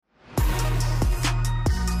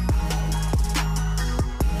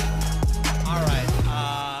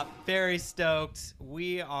very stoked.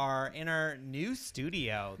 We are in our new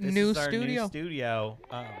studio. This New is our studio. new studio.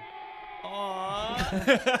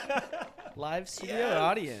 Live studio Yes.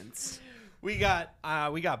 audience. We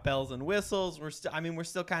got bells and whistles. We're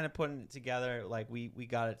still kind of putting it together. Like we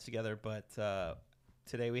got it together, but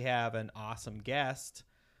today we have an awesome guest,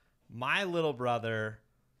 my little brother,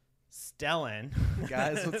 Stellan.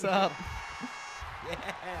 Guys, what's up?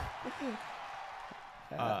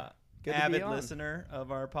 Yeah. Good to be Avid on. listener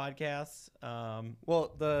of our podcast.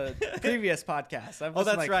 Well, the previous podcast, I've listened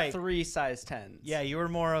that's like right. 3 size 10s. Yeah, you were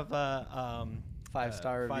more of a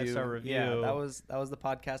 5-star review. 5-star review. Yeah, that was the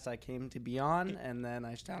podcast I came to be on, and then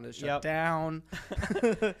I found it shut Yep. down.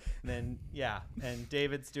 Then and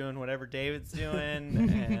David's doing whatever David's doing,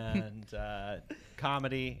 and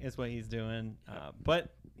comedy is what he's doing.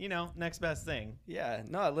 But next best thing. Yeah,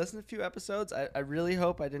 no, I listened to a few episodes. I really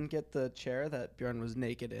hope I didn't get the chair that Bjorn was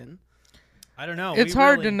naked in. I don't know. It's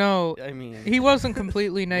hard to know. I mean, He wasn't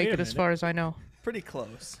completely naked as minute. far as I know. pretty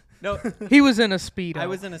close. No, He was in a Speedo. I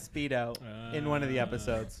was in a Speedo in one of the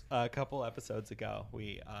episodes a couple episodes ago.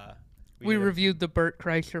 We did a- reviewed the Burt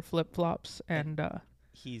Kreischer flip-flops, and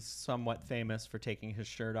He's somewhat famous for taking his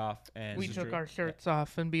shirt off, and we took our shirts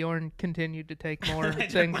off, and Bjorn continued to take more I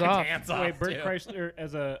took things my off. pants Wait, off, Bert too. Chrysler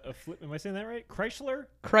as a flip. Am I saying that right? Chrysler?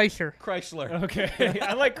 Kreischer. Chrysler. Okay.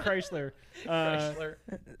 I like Chrysler. Chrysler.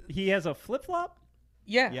 He has a flip flop?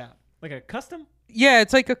 Yeah. Yeah. Like a custom? Yeah,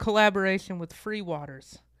 it's like a collaboration with Free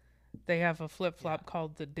Waters. They have a flip-flop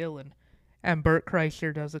called the Dylan, and Burt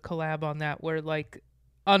Kreischer does a collab on that where, like,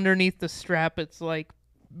 underneath the strap, it's like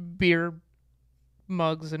beer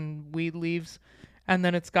mugs and weed leaves, and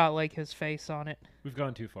then it's got like his face on it. We've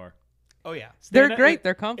gone too far. Oh yeah. They're Stand-up- great.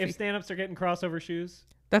 They're comfy. If stand-ups are getting crossover shoes,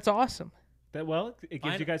 That's awesome. it gives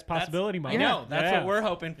Fine. you guys That's- possibility, I Mike. know. That's Yeah. what we're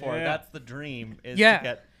hoping for. Yeah. That's the dream. Is Yeah. to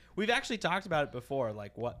get. We've actually talked about it before,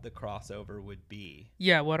 like what the crossover would be.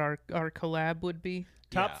 Yeah, what our collab would be.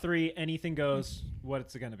 Top Yeah. 3, anything goes.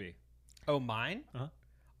 What's it going to be? Oh, mine? Uh-huh.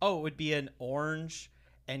 Oh, it would be an orange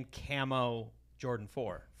and camo Jordan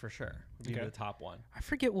 4 for sure. Would be Okay. the top one. I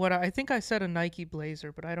forget what I think I said a Nike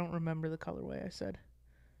Blazer, but I don't remember the colorway I said.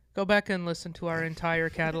 Go back and listen to our entire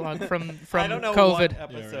catalog from I don't know COVID. what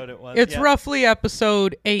episode it was. It's yeah. roughly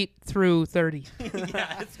episode 8 through 30.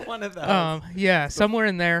 Yeah, it's one of those. Yeah, somewhere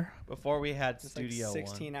in there. Before we had It's like Studio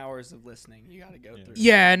 16 hours of listening. You got to go through.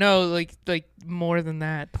 Yeah, no, like more than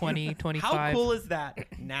that, 20, 25. How cool is that?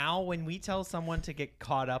 Now, when we tell someone to get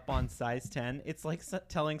caught up on size 10, it's like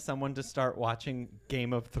telling someone to start watching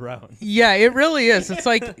Game of Thrones. Yeah, it really is. It's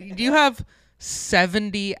like you have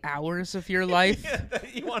 70 hours of your life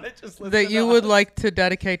That you want to just listen that to you would us. like to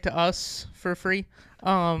dedicate to us for free. you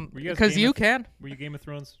guys Because Game you of- can. Were you Game of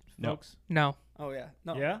Thrones No. folks? No, Oh, yeah.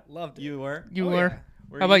 No. Yeah? Loved it. You were? you Oh, were. yeah.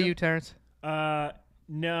 Were How about you, Terrence?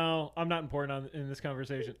 No, I'm not important in this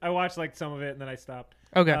conversation. I watched like some of it and then I stopped.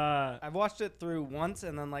 Okay. I've watched it through once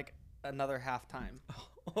and then like another half time.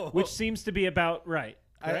 Which seems to be about right.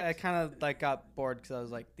 I correct? kind of like got bored because I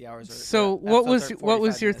was like the hours are. So the what was episodes are what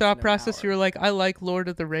was 45 your minutes thought and an process? You hour. were like, I like Lord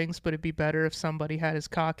of the Rings, but it'd be better if somebody had his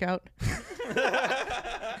cock out.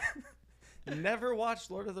 Never watched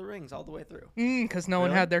Lord of the Rings all the way through. Because no one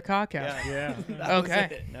Really? had their cock out. Yeah. Yeah. That was Okay.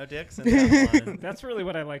 it. No dicks in that one. That's really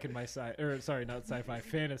what I like in my not sci-fi,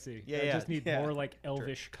 fantasy. Yeah, I yeah. just need Yeah. more like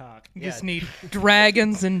elvish cock. You Yeah. just need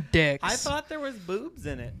dragons and dicks. I thought there was boobs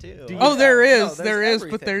in it, too. Do you- Oh, there Yeah, no, is, there's there is,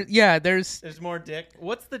 but everything. there's. There's more dick.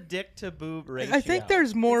 What's the dick to boob ratio? I think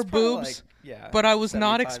there's more It's probably boobs, like, yeah, but I was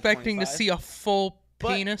not 75, expecting to 25. see a full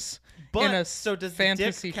But- penis But, in a so does the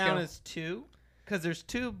fantasy dick count show. as 2? Because there's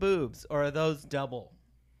 2 boobs, or are those double?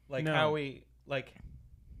 Like No. how we, like...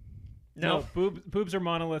 No, boobs are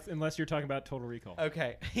monolith unless you're talking about Total Recall.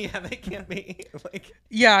 Okay. Yeah, they can't be, like...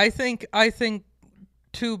 Yeah, I think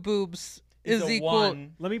 2 boobs is a equal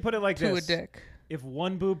one. Let me put it like to this: a dick. if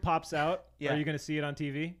one boob pops out, Yeah. are you going to see it on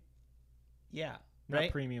TV? Yeah. Not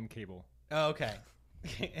Right? premium cable. Oh, okay.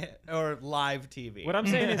 Or live TV. What I'm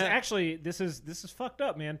saying is actually this is fucked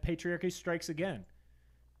up, man. Patriarchy strikes again.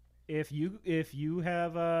 If you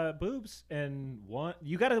have boobs and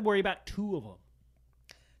you got to worry about 2 of them.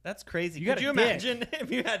 That's crazy. You got Could a you dick. imagine if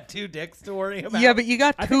you had 2 dicks to worry about? Yeah, but you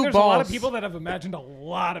got I 2 think there's balls. a lot of people that have imagined a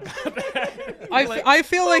lot about that. I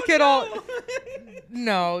feel like it all.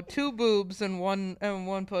 no. No, 2 boobs and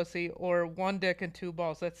one pussy, or 1 dick and 2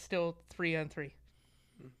 balls. That's still 3 on 3.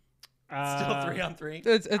 Still 3 on 3.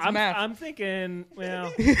 It's I'm, math. I'm thinking,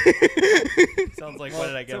 well, Sounds like what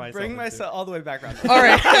did I get to myself bring into? myself all the way back around. All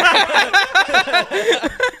right.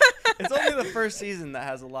 It's only the first season that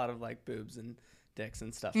has a lot of like boobs and dicks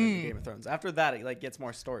and stuff in Game of Thrones. After that, it like gets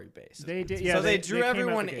more story based. They did. So Yeah, they came drew out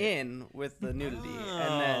everyone the gate. in with the nudity,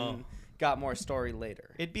 and then got more story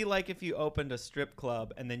later. It'd be like if you opened a strip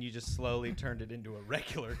club and then you just slowly turned it into a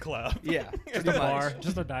regular club. Yeah, Just pretty a much. bar,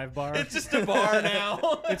 just a dive bar. It's just a bar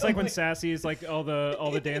now. It's like when Sassy is like all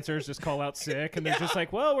the dancers just call out sick, and they're just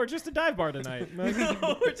like, well, we're just a dive bar tonight.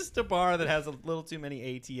 We're just a bar that has a little too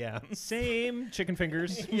many ATMs. Same chicken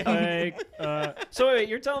fingers. Like, so wait,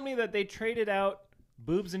 you're telling me that they traded out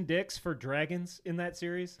boobs and dicks for dragons in that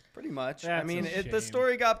series? Pretty much. That's I mean, a the shame.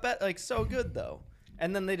 story got like so good though,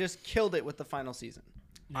 and then they just killed it with the final season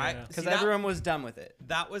Yeah. because See, that- everyone was done with it.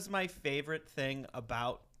 That was my favorite thing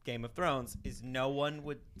about Game of Thrones is no one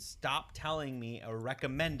would stop telling me or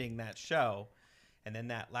recommending that show. And then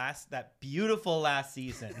that beautiful last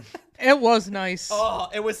season. It was nice. Oh,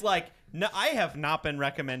 it was like, no, I have not been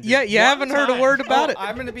recommended. Yeah, you one haven't heard a time. word about it.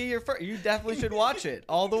 I'm gonna be your first. You definitely should watch it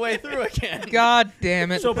all the way through again. God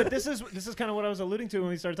damn it. So, but this is kind of what I was alluding to when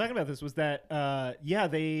we started talking about this was that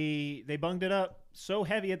they bunged it up so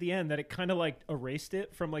heavy at the end that it kind of like erased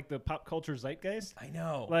it from like the pop culture zeitgeist. I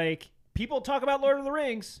know. Like people talk about Lord of the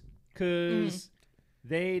Rings because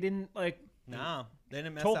they didn't like No, they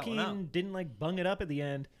didn't mess that one up. Tolkien didn't like bung it up at the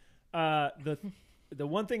end. The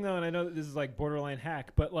one thing though, and I know that this is like borderline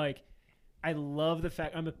hack, but like I love the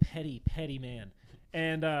fact I'm a petty man,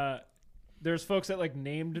 and there's folks that like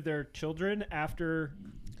named their children after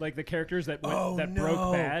like the characters that broke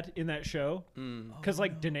bad in that show. Because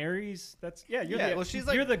like Daenerys, that's Well, she's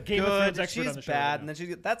like you're the Game of good, Thrones expert she's on the show. bad, right and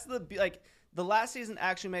now. then that's the last season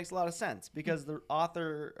actually makes a lot of sense because the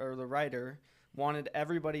author or the writer wanted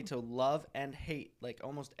everybody to love and hate like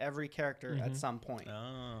almost every character at some point.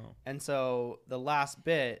 Oh. And so the last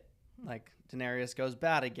bit, like Daenerys goes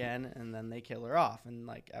bad again, and then they kill her off. And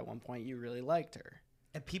like at one point, you really liked her.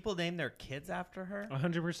 And people name their kids after her?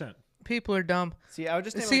 100%. People are dumb. See, I would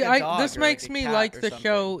just name See, like a dog this or, makes like, a me cat like or the something.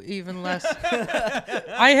 show even less.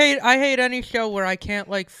 I hate any show where I can't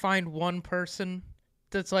like find one person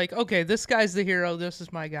that's like, okay, this guy's the hero, this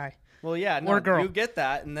is my guy. Well, yeah, no, Or girl. you get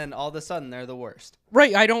that, and then all of a sudden they're the worst.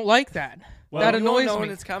 Right, I don't like that. Well, that you won't annoys know me. when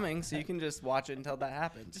it's coming, so you can just watch it until that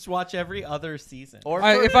happens. Just watch every other season. Or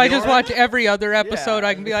If I just watch every other episode, Yeah.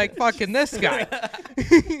 I can be like, fucking this guy.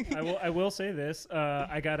 I will say this.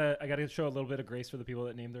 I gotta show a little bit of grace for the people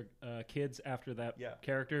that named their kids after that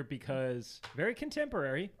character because very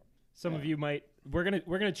contemporary. Some of you might. We're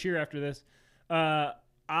gonna cheer after this.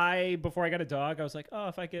 Before I got a dog, I was like, oh,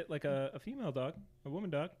 if I get like a female dog, a woman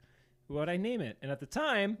dog, what would I name it? And at the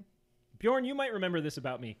time, Bjorn, you might remember this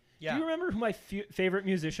about me. Yeah. Do you remember who my favorite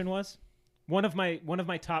musician was? One of my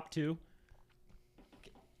top two.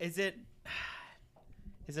 Is it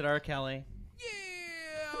R. Kelly?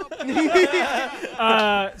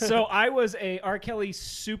 So I was a R. Kelly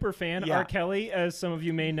super fan. Yeah. R. Kelly, as some of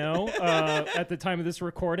you may know, at the time of this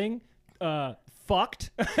recording,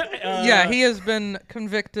 fucked. Yeah, he has been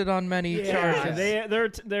convicted on many charges.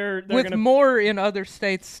 They're With gonna. more in other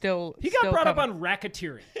states still. He got still brought up coming. on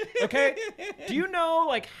racketeering. Okay, do you know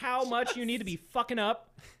like how much you need to be fucking up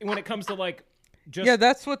when it comes to like just Yeah,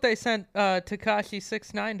 that's what they sent Tekashi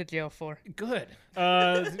 6ix9ine to jail for. good?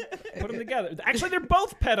 Put them together. Actually, they're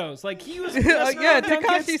both pedos. Like he was. Yeah, messing around with young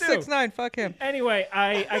Tekashi kids, too. 6ix9ine, fuck him. Anyway,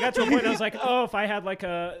 I got to a point and I was like, oh, if I had like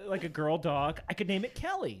a girl dog, I could name it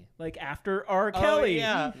Kelly, like after R. Kelly.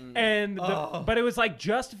 yeah. And but it was like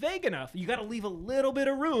just vague enough. You got to leave a little bit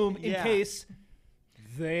of room in Yeah. case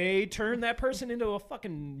they turn that person into a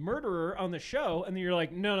fucking murderer on the show, and then you're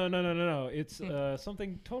like, no, it's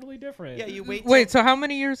something totally different. Yeah, you wait. Wait, so how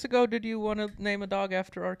many years ago did you want to name a dog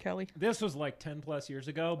after R. Kelly? This was like 10 plus years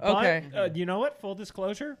ago. Okay. But you know what? Full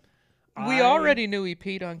disclosure. We already knew he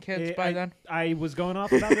peed on kids by then. I was going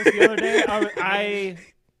off about this the other day.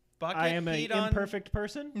 Bucket I am an peed on- imperfect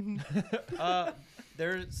person.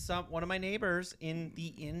 There's one of my neighbors in the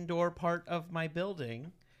indoor part of my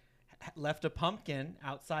building left a pumpkin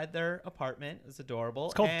outside their apartment. It was adorable.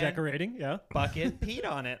 It's called and decorating, yeah. Bucket peed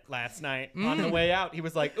on it last night on the way out. He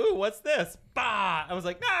was like, "Ooh, what's this?" Bah! I was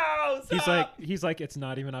like, "No, stop! He's like, it's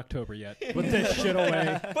not even October yet. Put this shit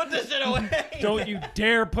away. Put this shit away." Don't you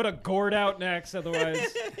dare put a gourd out next, otherwise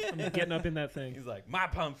I'm getting up in that thing. He's like, "My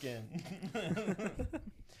pumpkin."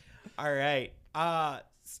 All right.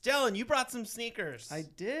 Stellan, you brought some sneakers. I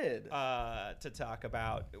did. To talk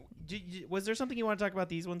about. Was there something you want to talk about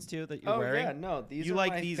these ones too that you're wearing? Yeah, no, these You are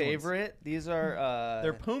like my these ones. favorite. These are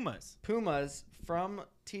They're Pumas. Pumas from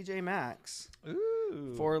TJ Maxx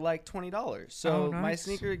Ooh. for like $20. So Oh, my nice.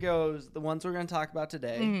 sneaker goes the ones we're going to talk about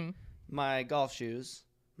today, Mhm. my golf shoes,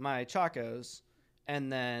 my Chacos,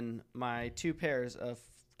 and then my two pairs of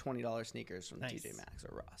 $20 sneakers from Nice. TJ Maxx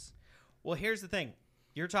or Ross. Well, here's the thing.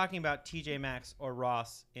 You're talking about TJ Maxx or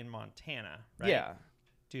Ross in Montana, right? Yeah.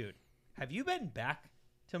 Dude, have you been back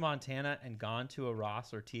to Montana and gone to a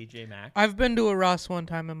Ross or TJ Maxx? I've been to a Ross one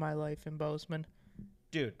time in my life in Bozeman,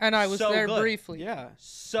 Dude, and I was so there good. briefly. Yeah.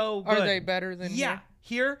 So good. Are they better than Yeah. here?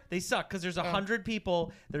 Here they suck because there's 100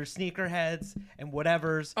 people that are sneakerheads and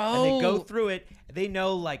whatevers, and Oh. they go through it. They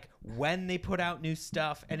know like when they put out new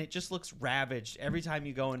stuff, and it just looks ravaged every time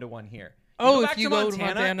you go into one here. Oh, back if you go to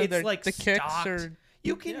Montana, it's like the kicks stocked. are.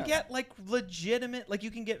 You can Yeah. get like legitimate, like you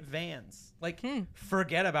can get Vans. Like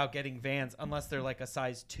forget about getting Vans unless they're like a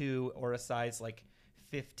size 2 or a size like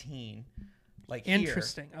 15. Like here.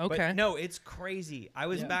 Interesting. But Okay. no, it's crazy. I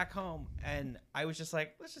was Yeah. back home and I was just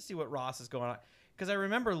like, let's just see what Ross is going on. Because I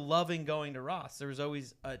remember loving going to Ross. There was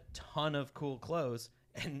always a ton of cool clothes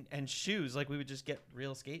and shoes. Like we would just get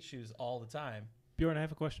real skate shoes all the time. Bjorn, I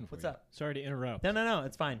have a question for What's you. up? Sorry to interrupt. No,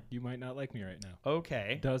 it's fine. You might not like me right now.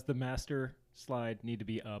 Okay. Does the master slide need to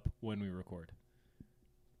be up when we record?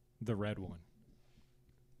 The red one.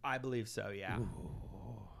 I believe so, yeah.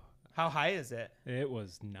 How high is it? It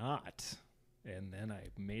was not. And then I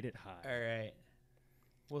made it high. All right.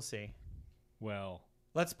 We'll see. Well,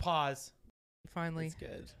 Let's pause. Finally, That's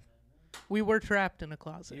good. we were trapped in a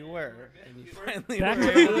closet. You were, and you finally back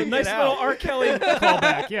were to able the to nice get little out. R. Kelly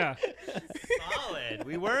callback. Yeah. Solid.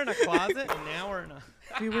 We were in a closet and now we're in a...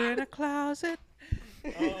 We were in a closet.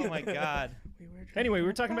 Oh, my God. We were trapped Anyway, in we a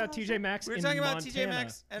were talking about closet. TJ Maxx. We were in talking about Montana. TJ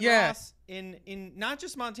Maxx and Yeah. Ross in not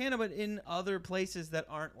just Montana, but in other places that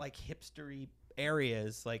aren't like hipstery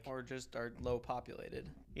areas. Like, Or just are low populated.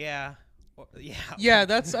 yeah. Yeah. Yeah,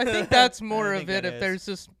 that's. I think that's more I of think it. that If is. there's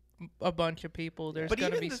just a bunch of people, there's But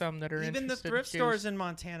gonna even be some that are even the interested in thrift shoes. stores in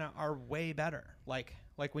Montana are way better. Like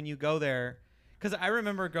when you go there, because I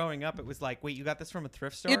remember growing up, it was like, wait, you got this from a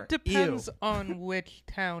thrift store? It depends Ew. on which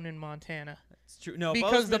town in Montana. It's true. No,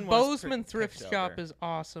 Because the Bozeman was Bozeman thrift picked shop over. is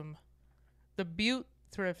awesome. The Butte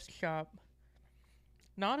thrift shop,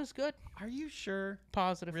 not as good. Are you sure?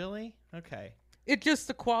 Positive. Really? Okay. It just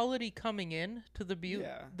the quality coming in to the Butte,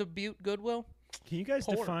 Yeah. the Butte Goodwill. Can you guys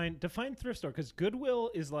Poor. define thrift store? Because Goodwill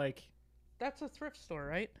is like That's a thrift store,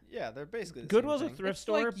 right? Yeah, they're basically the Goodwill's same a thing. thrift It's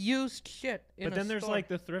store. like used shit. In But a then there's store. like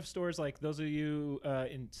the thrift stores, like those of you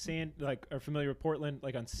in like are familiar with Portland,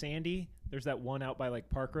 like on Sandy. There's that one out by like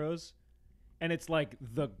Park Rose, and it's like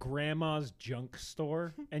the grandma's junk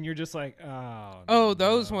store, and you're just like, oh. Oh,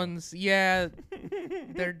 those no. ones. Yeah,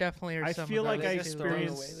 there definitely are I some. feel of like those I Just too. throwing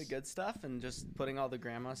experienced- away the good stuff and just putting all the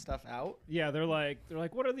grandma stuff out. Yeah, they're like,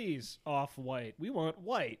 what are these? Off white. We want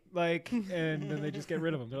white. Like, and then they just get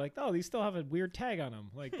rid of them. They're like, oh, these still have a weird tag on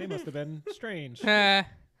them. Like they must have been strange. yeah.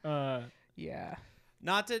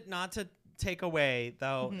 Not to take away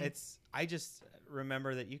though. Mhm. It's I just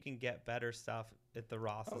remember that you can get better stuff at the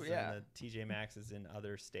Rosses Oh, yeah. and the TJ Maxxes in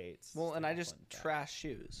other states. Well, and I just Stuff like that. trash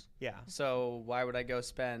shoes. Yeah. So why would I go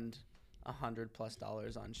spend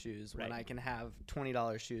 $100+ on shoes when Right. I can have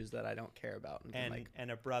 $20 shoes that I don't care about and, can, like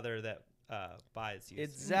And a brother that buys you.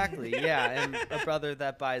 exactly yeah, and a brother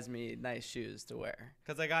that buys me nice shoes to wear.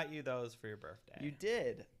 Because I got you those for your birthday. You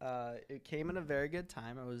did. It came at a very good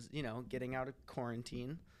time. I was, getting out of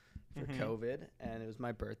quarantine for Mhm. COVID, and it was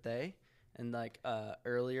my birthday. And like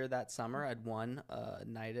earlier that summer, I'd won a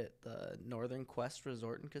night at the Northern Quest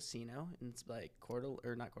Resort and Casino in like not Coeur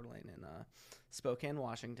d'Alene, in Spokane,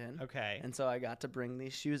 Washington. Okay. And so I got to bring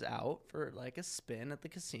these shoes out for like a spin at the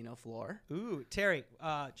casino floor. Ooh, Terry,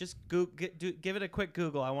 just give it a quick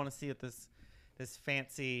Google. I want to see what this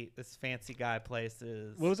fancy guy place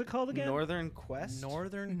is. What was it called again? Northern Quest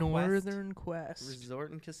Northern Northern Quest.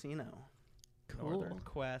 Resort and Casino. Cool. Northern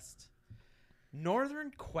Quest.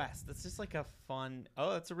 Northern Quest. That's just like a fun.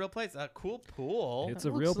 Oh, it's a real place. A cool pool. It's That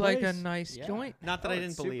a real looks like a place. nice Yeah. joint. Not that I Oh,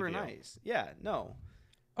 didn't it's believe super you. nice. Yeah, no.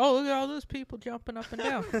 Oh, look at all those people jumping up and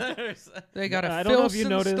down. They got a I don't know if you Filson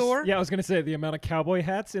noticed. store. Yeah, I was gonna say the amount of cowboy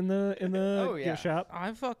hats in the Oh, yeah. gift shop.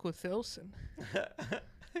 I fuck with Filson.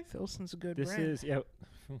 Filson's a good This brand. is yeah.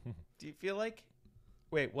 Do you feel like?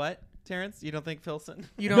 Wait, what, Terrence? You don't think Filson?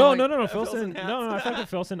 You don't No, like- no, no, no, Filson Filson. hats? No, I fuck with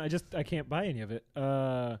Filson. I can't buy any of it.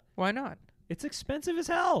 Why not? It's expensive as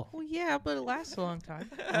hell. Well, yeah, but it lasts a long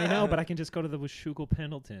time. I know, but I can just go to the Washougal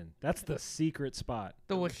Pendleton. That's the secret spot.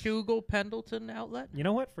 The Washougal Pendleton outlet. You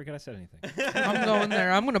know what? Forget I said anything. I'm going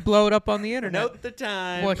there. I'm going to blow it up on the internet. Note the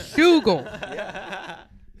time. Washougal.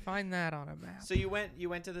 Find that on a map. So you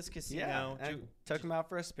went to this casino. Yeah, and took them out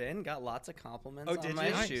for a spin. Got lots of compliments Oh, on did my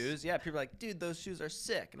you? Nice. shoes. Yeah, people were like, dude, those shoes are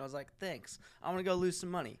sick. And I was like, thanks. I want to go lose some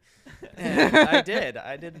money. And I did.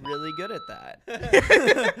 I did really good at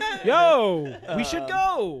that. Yo, we should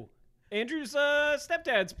go. Andrew's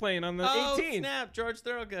stepdad's playing on the 18th. Snap, George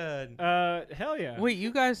Thorogood. Hell yeah. Wait,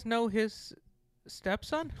 you guys know his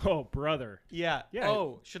stepson? Oh, brother. Yeah. Yeah.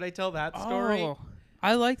 Oh, should I tell that story? Oh,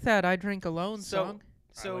 I like that "I Drink Alone" So- song.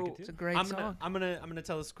 So I like it too. It's a great I'm song. gonna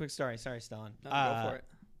tell this quick story. Sorry, Stellan. No, go for it.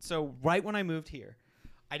 So right when I moved here,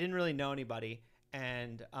 I didn't really know anybody,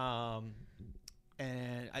 and I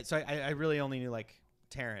really only knew like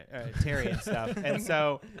Terry and stuff, and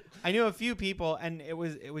so I knew a few people, and it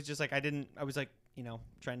was just like I was like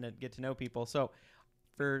trying to get to know people. So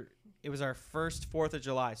it was our first 4th of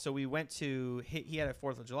July, so we went to he had a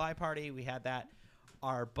 4th of July party. We had that.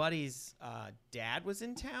 Our buddy's dad was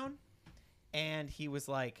in town. And he's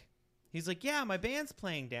like, yeah, my band's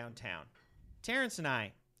playing downtown. Terrence and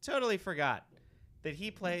I totally forgot that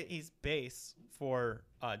he's bass for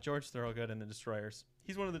George Thorogood and the Destroyers.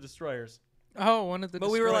 He's one of the Destroyers. Oh, one of the. But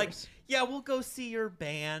we were like, Destroyers. yeah, we'll go see your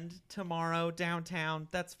band tomorrow downtown.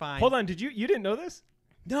 That's fine. Hold on, you didn't know this?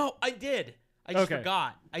 No, I did. I just Okay.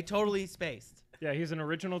 forgot. I totally spaced. Yeah, he's an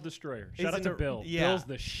original Destroyer. He's Shout out to an- Bill. yeah. Bill's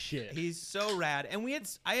the shit. He's so rad. And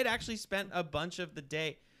I had actually spent a bunch of the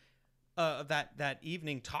day that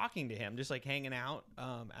evening talking to him, just like hanging out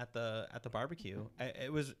at the barbecue.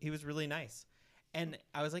 He was really nice, and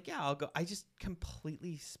I was like, yeah, I'll go. I just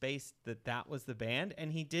completely spaced that was the band,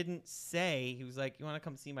 and he didn't say. He was like, you want to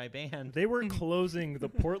come see my band? They were closing the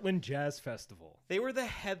Portland Jazz Festival. They were the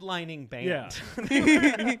headlining band.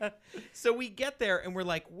 Yeah. So we get there and we're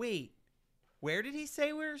like, wait, where did he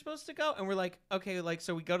say we were supposed to go? And we're like, okay, like,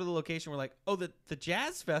 so we go to the location. We're like, oh, the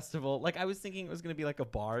jazz festival. Like, I was thinking it was going to be like a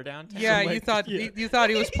bar downtown. Yeah, Like, you thought yeah. you thought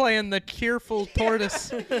he was playing the Cheerful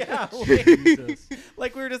Tortoise. yeah, like, Jesus.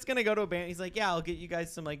 like we were just going to go to a band. He's like, yeah, I'll get you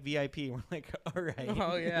guys some like VIP. And we're like, all right.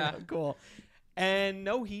 Oh, yeah. Cool. And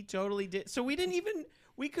no, he totally did. So we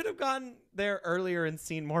could have gone there earlier and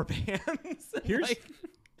seen more bands.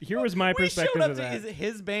 Here was my we perspective showed up of to that.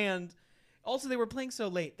 his band. Also, they were playing so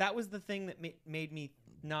late. That was the thing that made me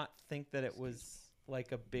not think that it was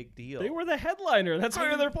like a big deal. They were the headliner. That's I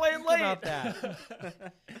why they're didn't playing think late. about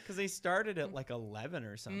that. Because they started at like 11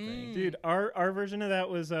 or something. Dude, our version of that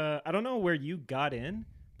was I don't know where you got in,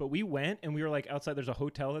 but we went and we were like outside. There's a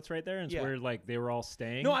hotel that's right there, and it's Yeah. where like they were all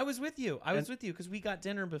staying. No, I was with you. I was with you because we got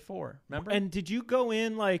dinner before. Remember? And did you go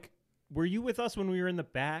in like? Were you with us when we were in the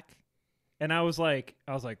back? And I was like,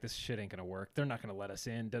 this shit ain't gonna work. They're not gonna let us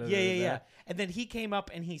in. Yeah. And then he came up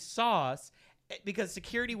and he saw us because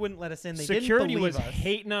security wouldn't let us in. They Security didn't was believe us.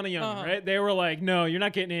 hating on a young, Uh-huh. right? They were like, no, you're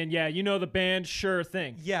not getting in. Yeah, you know the band, sure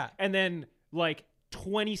thing. Yeah. And then like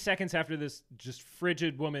 20 seconds after this just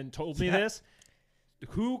frigid woman told me Yeah. this,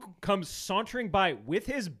 who comes sauntering by with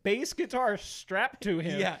his bass guitar strapped to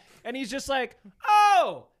him. Yeah. And he's just like,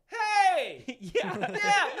 oh, hey. Yeah.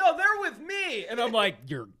 Yeah, no, they're with me. And I'm like,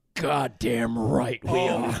 you're goddamn right we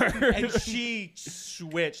are. And she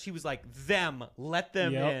switched. He was like, them, let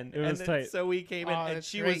them Yep, in. it was and then, tight. so we came in, Oh, and that's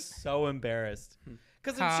she great. was so embarrassed.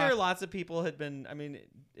 Because I'm sure lots of people had been, I mean,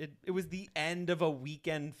 it was the end of a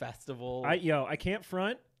weekend festival. I can't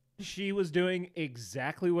front. She was doing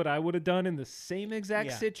exactly what I would have done in the same exact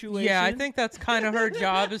Yeah. situation. Yeah, I think that's kind of her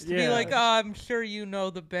job is to be Yeah. like, oh, I'm sure you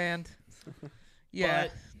know the band. Yeah.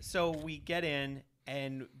 But, so we get in,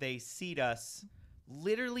 and they seat us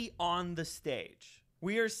literally on the stage.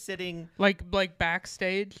 We are sitting. like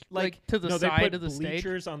backstage, like to the no, they side put of the stage.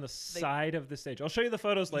 bleachers on the side of the stage. I'll show you the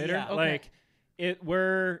photos later. Yeah. Okay. Like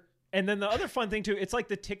and then the other fun thing too, it's like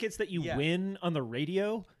the tickets that you Yeah. win on the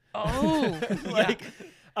radio. Oh, Like,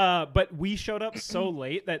 but we showed up so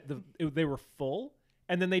late that they were full,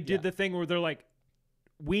 and then they did the thing where they're like,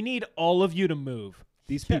 "We need all of you to move.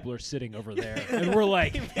 These people are sitting over there," and we're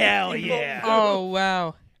like, "Hell yeah!" oh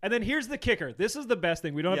wow. And then here's the kicker. This is the best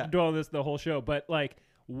thing. We don't have to dwell on this the whole show, but like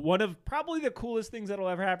one of probably the coolest things that'll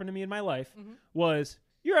ever happen to me in my life was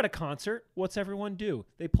you're at a concert. What's everyone do?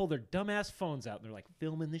 They pull their dumbass phones out and they're like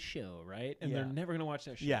filming the show, right? And they're never gonna watch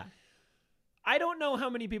that show. Yeah. I don't know how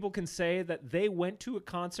many people can say that they went to a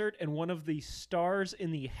concert and one of the stars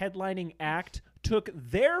in the headlining act took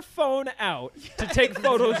their phone out to take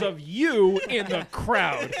photos of you in the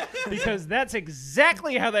crowd. Because that's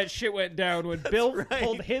exactly how that shit went down when Bill right.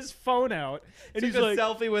 pulled his phone out and Took he's a like,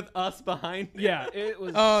 selfie with us behind him. yeah, it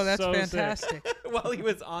was Oh, that's so sick. fantastic. while he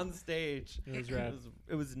was on stage. It was rad.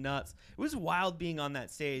 It was nuts. It was wild being on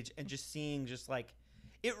that stage and just seeing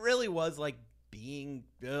it really was like being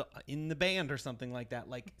in the band or something like that.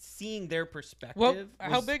 Like seeing their perspective. Well,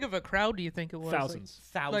 how was big of a crowd do you think it was? Thousands.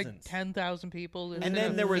 Thousands. Like 10,000 people. And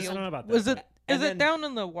then there was- I don't know about that. Was it? And Is then- it down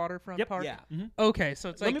in the waterfront Yep. park? Yeah. Okay, so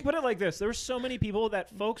it's Let like me put it like this. There were so many people that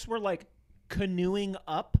folks were like canoeing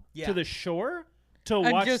up Yeah. to the shore to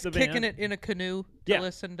And watch just the kicking band. it in a canoe to Yeah.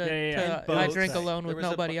 listen to, Yeah. I Boats. Drink Right. Alone There with was a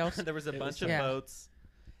nobody else. There was a bunch of Yeah. boats.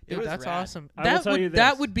 It Dude, was that's rad. awesome. I will tell you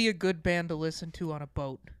That this. would be a good band to listen to on a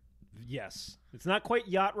boat. Yes, it's not quite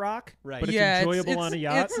yacht rock, Right. but it's yeah, enjoyable on a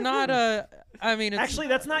yacht. It's not a. I mean, it's, Actually,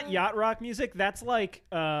 that's not yacht rock music. That's like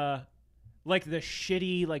the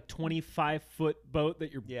shitty 25-foot boat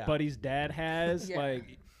that your Yeah. buddy's dad has. Yeah.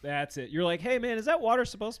 Like that's it. You're like, hey man, is that water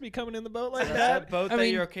supposed to be coming in the boat like That that? boat I that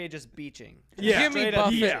mean- you're okay just beaching. Yeah. Jimmy Straight up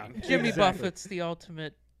Buffett. Yeah, Jimmy exactly. Buffett's the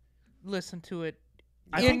ultimate. Listen to it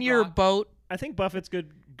I in think your rock- boat, I think Buffett's good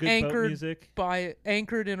boat Anchored. music.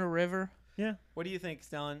 anchored in a river. Yeah. What do you think,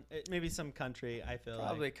 Stellan? Maybe some country. I feel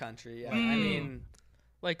Probably like. country. Yeah. Mm. I mean,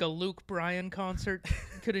 Like a Luke Bryan concert.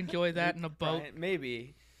 Could enjoy that in a boat. Bryan,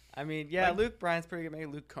 maybe. I mean, yeah, Like- Luke Bryan's pretty good. Maybe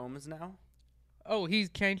Luke Combs now. Oh, he's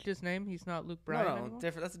changed his name. He's not Luke Bryan no, anymore?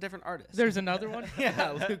 different. That's a different artist. There's another one.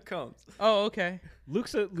 yeah, Luke Combs. Oh, okay.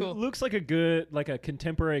 Luke's Cool. like a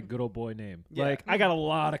contemporary good old boy name. Yeah. Like I got a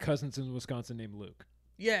lot of cousins in Wisconsin named Luke.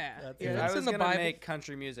 Yeah, That's yeah, it. If that's I was in the gonna Bible. make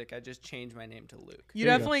country music, I'd just change my name to Luke. You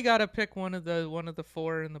There you go. definitely got to pick one of the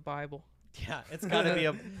four in the Bible. Yeah, it's got to be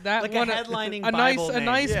a That like one, a headlining a Bible nice name. a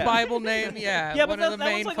nice Yeah. Bible name. Yeah, Yeah, one but of the that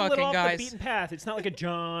main one's like a little fucking off guys. the beaten path. It's not like a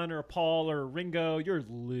John or a Paul or a Ringo. You're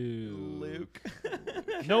Luke. Luke.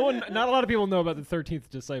 Not a lot of people know about the 13th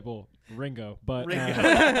disciple, Ringo. But Ringo.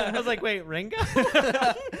 I was like, wait, Ringo?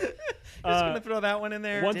 Just gonna throw that one in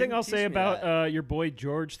there. one thing Didn't I'll teach say me about your boy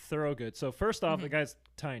George Thorogood. So first off, the guy's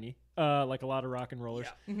tiny, like a lot of rock and rollers.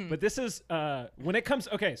 But this is when it comes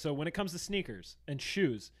to sneakers and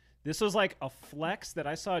shoes. This was like a flex that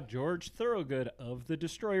I saw George Thorogood of the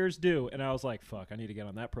Destroyers do, and I was like, "Fuck, I need to get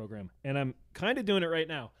on that program." And I'm kind of doing it right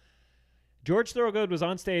now. George Thorogood was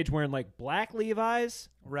on stage wearing like black Levi's,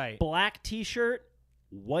 Right. black T-shirt,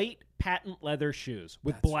 white patent leather shoes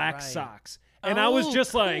with That's black right. socks, and I was Oh,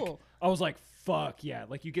 just like, cool. I was like, "Fuck yeah!"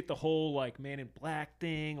 Like you get the whole like Man in Black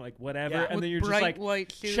thing, like whatever, Yeah. and With then you're just bright like,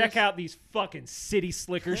 white shoes. check out these fucking City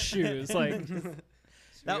Slicker shoes, like. Should we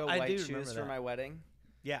That- go I white do remember shoes for that. my wedding?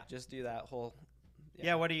 Yeah. Just do that whole.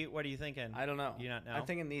 Yeah. What are you thinking? I don't know. You not know? I'm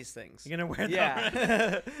thinking these things. You're gonna wear them.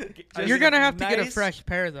 Yeah. Just You're gonna have to get a nice- fresh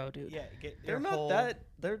pair though, dude. Yeah. Get They're your not whole, that.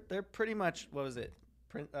 They're pretty much what was it?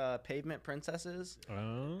 Pavement princesses.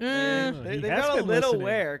 Oh, They he has got a been little listening.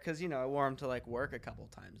 wear because I wore them to like work a couple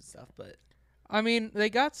times and stuff. But I mean,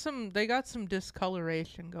 they got some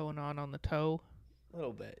discoloration going on the toe. a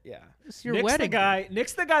little bit, yeah. It's your Nick's wedding.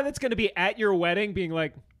 Nick's the guy that's going to be at your wedding, being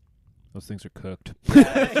like, "Those things are cooked."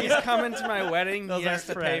 He's coming to my wedding. Those he are has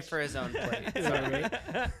to pay fresh. for his own plate. Is that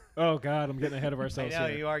right? Oh God, I'm getting ahead of I ourselves know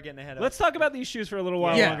here. you are getting ahead of. Let's talk about these shoes for a little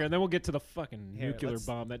while Yeah. longer, and then we'll get to the fucking Here, nuclear let's-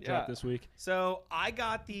 bomb that yeah. dropped this week. So I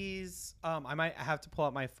got these. I might have to pull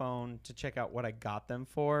out my phone to check out what I got them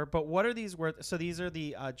for. But what are these worth? So these are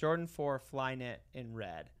the Jordan 4 Flyknit in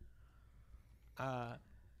red.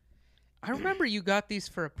 I remember you got these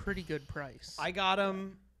for a pretty good price. I got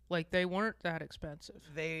them. Like they weren't that expensive.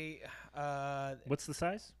 They What's the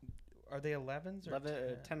size? are they 11s or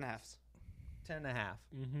 10 and a half. 10 and a half?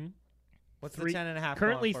 Mm-hmm. What's Three- the 10 and a half?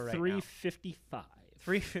 Currently going for right now? $355.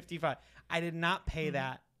 $355. I did not pay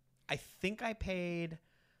that. I think I paid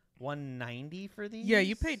 $190 for these. Yeah,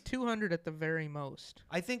 you paid $200 at the very most.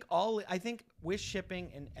 I think with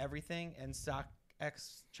shipping and everything and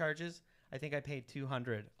StockX charges, I think I paid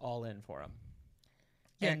 $200 all in for them.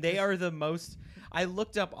 Yeah, and they 'cause- are the most. I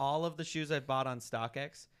looked up all of the shoes I've bought on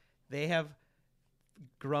StockX. They have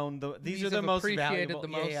grown. These are These the have most appreciated valuable. the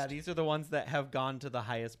Yeah, most. these are the ones that have gone to the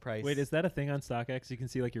highest price. Wait, is that a thing on StockX? You can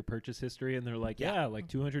see like your purchase history, and they're like, Yeah. like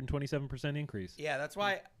 227% increase. Yeah, that's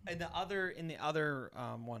why in the other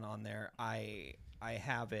one on there, I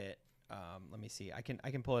have it. Let me see. I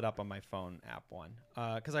can pull it up on my phone app one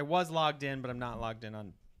because I was logged in, but I'm not logged in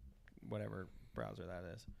on whatever browser that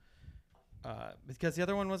is. Because the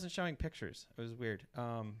other one wasn't showing pictures. It was weird.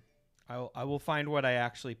 I will find what I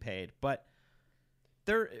actually paid, but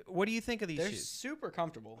what do you think of these They're shoes? super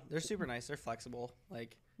comfortable. They're super nice. They're flexible.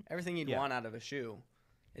 Like everything you'd Yeah. want out of a shoe.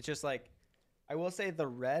 It's just like I will say the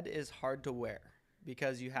red is hard to wear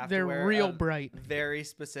because you have They're to wear real a bright. very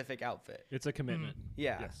specific outfit. It's a commitment.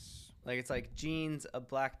 Yeah. Yes. Like it's like jeans, a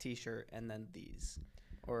black t-shirt, and then these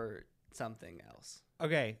or something else.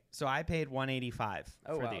 Okay, so I paid $185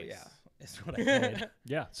 Oh, for wow, these. yeah. Is what I paid.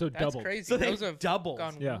 Yeah. So That's double. crazy. So Those they've have doubled.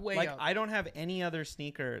 gone Yeah. way Like up. I don't have any other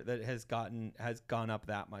sneaker that has gone up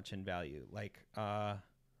that much in value. Like that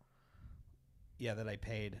I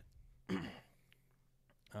paid.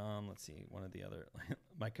 Let's see, one of the other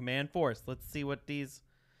my Command Force. Let's see what these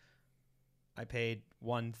I paid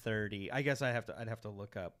 $130. I guess I'd have to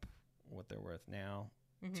look up what they're worth now.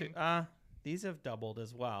 Mhm. These have doubled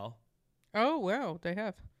as well. Oh wow, they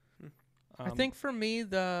have. I Um, think for me,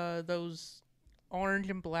 those orange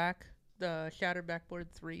and black, the Shattered Backboard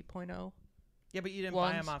 3.0. Yeah, but you didn't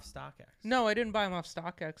buy ones. them off StockX. No, I didn't buy them off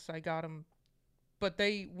StockX. I got them, but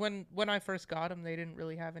they when I first got them, they didn't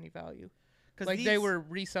really have any value. Like they were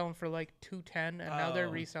reselling for like $210, and now they're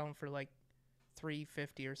Oh. reselling for like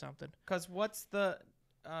 $350 or something. Because what's the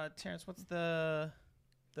Terrence? What's the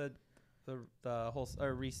whole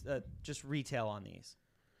just retail on these?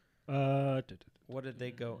 What did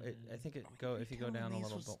they go? I think it go if you go down a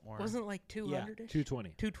little bit more. Wasn't it like 200?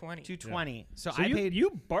 220. 220. 220. So, So I paid.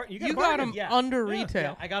 you got You got them Yeah. under Yeah, retail.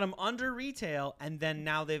 yeah, I got them under retail, and then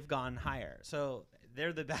now they've gone higher. So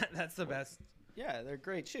they're the best. That's the best. Yeah, they're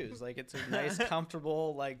great shoes. Like it's a nice,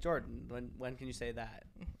 comfortable like Jordan. When can you say that?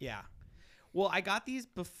 Yeah. Well, I got these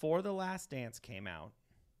before The Last Dance came out,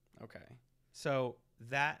 Okay, so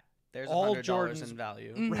that there's All $100 Jordans- in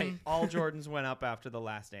value. Mhm. right, all Jordans went up after The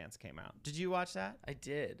Last Dance came out. Did you watch that? I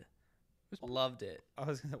did. Loved it. I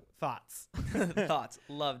was thoughts. Thoughts.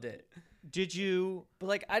 Loved it. Did you? But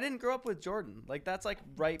like I didn't grow up with Jordan. Like that's like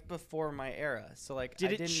right before my era. So like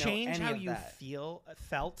Did I it didn't change know any how of you that.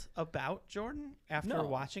 felt about Jordan after No.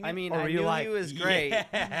 watching it? I mean, Or I were you knew he like, was great.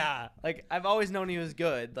 Yeah. Like I've always known he was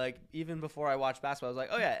good. Like even before I watched basketball, I was like,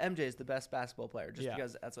 oh yeah, MJ is the best basketball player, just Yeah.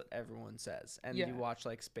 because that's what everyone says. And Yeah. you watch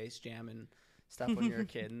like Space Jam and stuff when you're a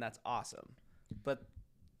kid, and that's awesome. But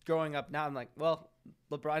growing up now, I'm like, well,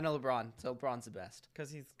 LeBron. I know LeBron, so LeBron's the best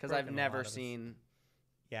Because because I've never seen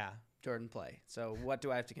Yeah, Jordan play. So what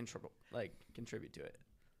do I have to contribute to it?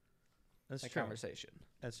 that's That true. conversation.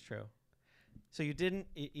 That's true. So you didn't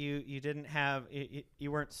have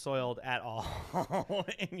you weren't soiled at all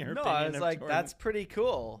in your No, opinion I was of like, Jordan. that's pretty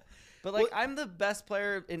cool. But like, I'm the best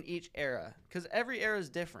player in each era because every era is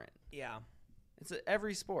different. yeah. It's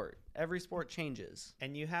every sport changes.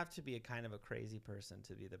 And you have to be a kind of a crazy person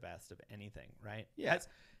to be the best of anything, right? Yeah.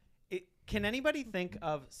 Can anybody think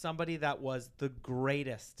of somebody that was the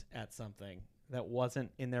greatest at something that wasn't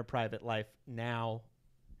in their private life now?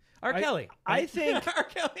 R. Kelly. I think R.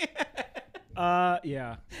 Kelly.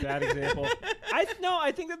 yeah, bad example.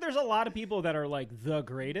 I think that there's a lot of people that are like the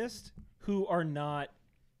greatest who are not,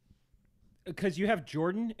 because you have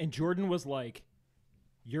Jordan, and Jordan was like,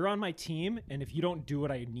 you're on my team, and if you don't do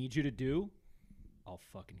what I need you to do, I'll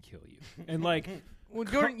fucking kill you. And like Well,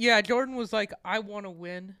 Jordan was like, I want to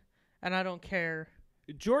win, and I don't care.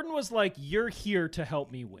 Jordan was like, you're here to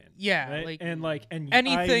help me win. Yeah, right? like and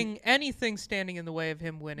anything standing in the way of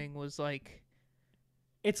him winning was like,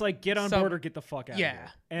 it's like get on board or get the fuck out of Yeah.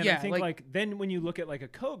 here. And Yeah, I think like- like then when you look at like a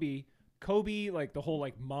Kobe, like the whole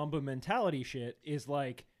like Mamba mentality shit is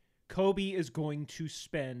like Kobe is going to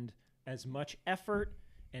spend as much effort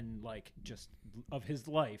and like just of his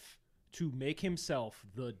life to make himself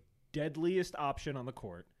the deadliest option on the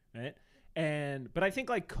court, right? But I think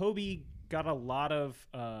like Kobe got a lot of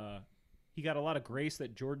grace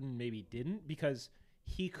that Jordan maybe didn't, because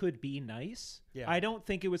he could be nice. Yeah. I don't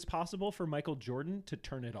think it was possible for Michael Jordan to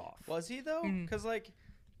turn it off. Was he though? Because like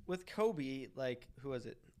with Kobe, like who was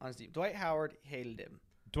it? Honestly, Dwight Howard hated him.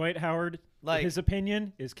 Dwight Howard, Like- his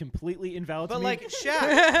opinion is completely invalid to But me. like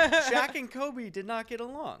Shaq and Kobe did not get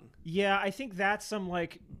along. Yeah, I think that's some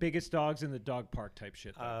like biggest dogs in the dog park type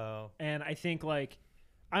shit. Though. Oh. And I think like,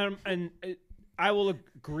 I will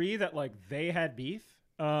agree that like they had beef.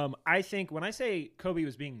 I think when I say Kobe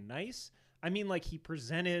was being nice, I mean like he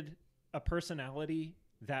presented a personality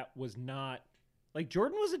that was not like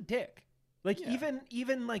Jordan was a dick. Like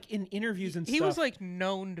even like in interviews and he stuff, was like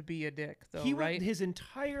known to be a dick, though, he right? his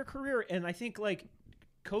entire career. And I think like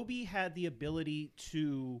Kobe had the ability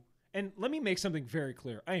to, and let me make something very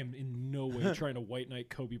clear. I am in no way trying to white knight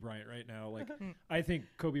Kobe Bryant right now. Like I think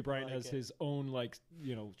Kobe Bryant has his own like,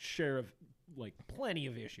 share of like plenty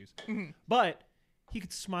of issues, but he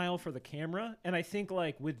could smile for the camera. And I think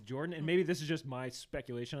like with Jordan, and maybe this is just my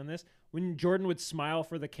speculation on this, when Jordan would smile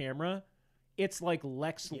for the camera, it's like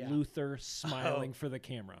Lex Luthor smiling for the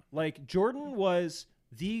camera. Like Jordan was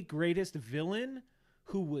the greatest villain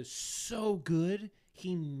who was so good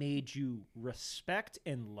he made you respect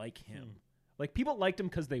and like him. Like people liked him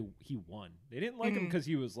because he won. They didn't like him because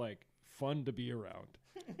he was like fun to be around.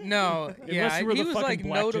 No, yeah, Unless you were he the was fucking like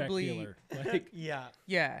blackjack notably, dealer. Like,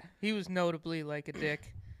 yeah, he was notably like a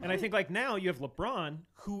dick. and I think like now you have LeBron,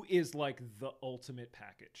 who is like the ultimate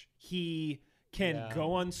package. He can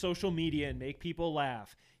go on social media and make people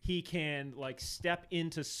laugh. He can like step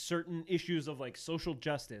into certain issues of like social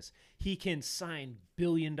justice. He can sign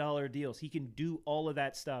billion-dollar deals. He can do all of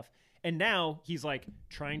that stuff. And now he's like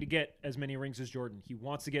trying to get as many rings as Jordan. He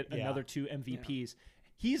wants to get another 2 MVPs.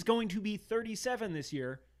 He's going to be 37 this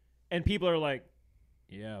year, and people are like,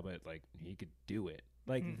 yeah, but like he could do it.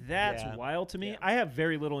 Like that's Yeah. wild to me. Yeah. I have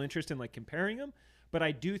very little interest in like comparing them, but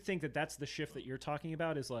I do think that that's the shift that you're talking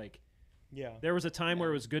about. Is like Yeah. there was a time where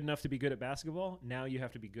it was good enough to be good at basketball. Now you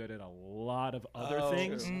have to be good at a lot of other Oh,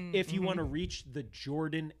 things true. if you want to reach the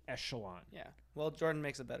Jordan echelon. Yeah. Well, Jordan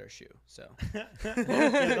makes a better shoe, so. Yeah,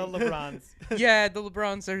 the LeBrons. Yeah, the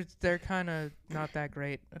LeBrons they're kind of not that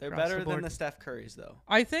great. They're across better the than board. the Steph Currys, though.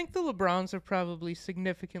 I think the LeBrons are probably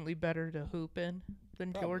significantly better to hoop in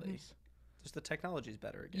than Probably. Jordans. Just the technology's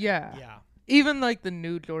better again. Yeah. Yeah. Even like the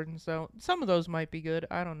new Jordans, though. Some of those might be good.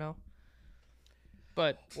 I don't know.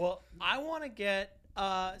 But Well, I want to get.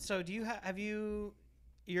 So do you have you?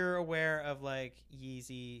 You're aware of like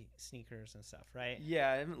Yeezy sneakers and stuff, right?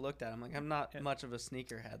 Yeah, I haven't looked at them. Like, I'm not much of a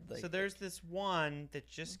sneakerhead. Like, So there's this one that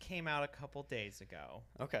just came out a couple days ago.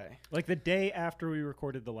 okay. Like the day after we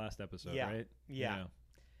recorded the last episode, Yeah. right? Yeah.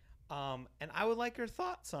 And I would like your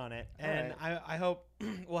thoughts on it, All and I hope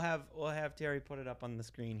we'll have Terry put it up on the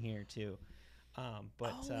screen here too.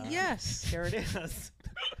 yes, here it is.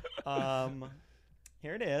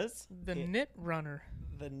 Here it is. the Knit Runner.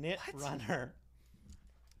 The Knit Runner.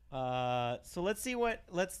 So let's see what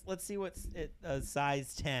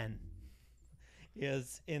size 10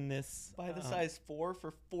 is in this. Buy the size 4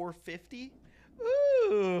 for $450.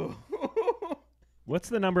 Ooh. What's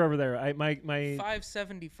the number over there? My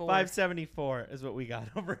 574. 574 is what we got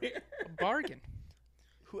over here. A bargain.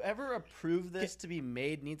 Whoever approved this to be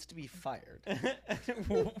made needs to be fired.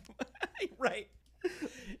 Right.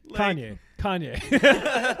 Kanye.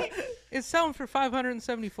 It's selling for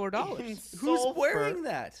 $574. Who's wearing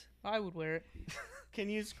that? I would wear it. Can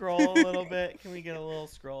you scroll a little bit? Can we get a little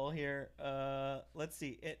scroll here? Let's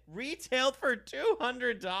see. It retailed for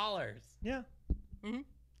 $200. Yeah. Mhm.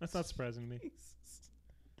 That's not surprising to me.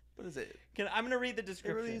 What is it? I'm gonna read the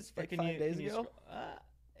description. released, like, Can 5 days can ago?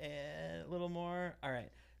 A little more. All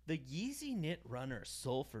right. The Yeezy Knit Runner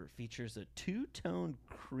Sulfur features a two-tone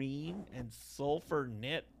cream and sulfur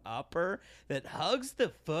knit upper that hugs the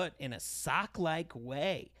foot in a sock-like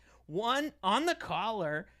way. One on the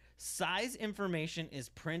collar, size information is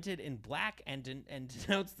printed in black and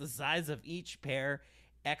denotes the size of each pair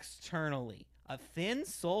externally. A thin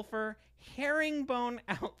sulfur herringbone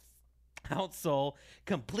outsole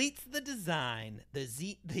completes the design. The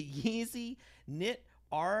Yeezy Knit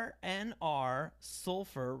RNR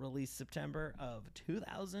Sulfur, released September of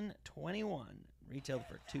 2021, retailed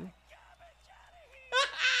for $2.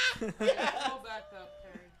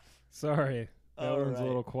 Sorry. That All one's a right.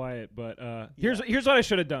 little quiet, but here's what I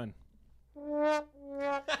should have done.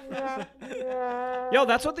 Yo,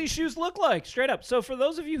 that's what these shoes look like, straight up. So for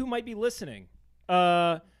those of you who might be listening,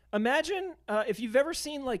 imagine if you've ever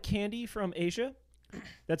seen like candy from Asia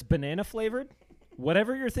that's banana flavored,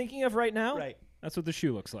 whatever you're thinking of right now, Right. that's what the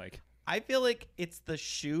shoe looks like. I feel like it's the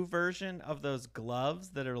shoe version of those gloves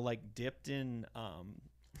that are like dipped in.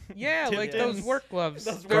 Yeah, like those Tipton's- work gloves.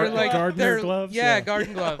 those They're work like Gardener they're- gloves? Yeah, Yeah.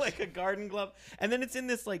 garden gloves. like a garden glove, and then it's in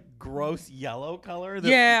this like gross yellow color. That,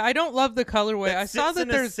 Yeah, I don't love the colorway. that I saw sits that in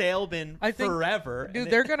a there's sale bin I think- forever. dude.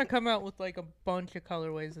 and They're gonna come out with like a bunch of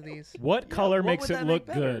colorways of these. What color What makes would it that look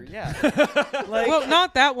make better? good? Yeah. like, Well,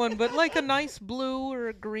 not that one, but like a nice blue or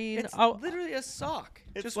a green. It's Oh, literally a sock.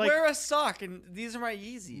 It's Just like- wear a sock, and these are my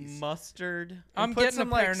Yeezys. mustard. And I'm put getting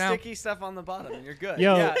some a pair like now. sticky stuff on the bottom, and you're good.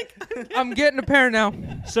 Yo. Yeah. I'm getting a pair now.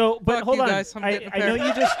 So, but Fuck hold you on. guys, I'm getting a I know pair.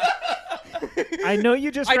 you just. I know you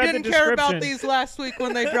just I read didn't the care description. about these last week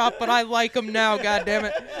when they dropped, but I like them now. God damn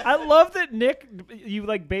it! I love that Nick, you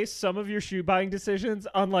like base some of your shoe buying decisions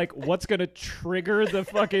on like what's gonna trigger the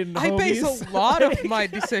fucking. I base homies. a lot of my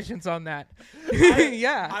decisions on that.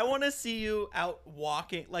 Yeah, I want to see you out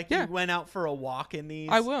walking, like Yeah. you went out for a walk in these.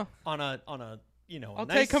 I will. on a I'll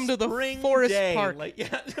nice take 'em to the spring Forest day, Park. Like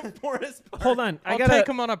Forest Park. Hold on, I'll take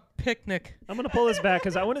them on a picnic. I'm gonna pull this back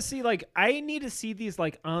because I want to see like I need to see these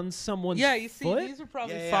like on someone's. Yeah, you see, foot. these are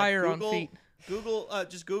probably Yeah, yeah, fire Google, on feet. Google,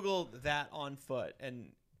 just Google that on foot,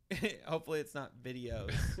 and hopefully it's not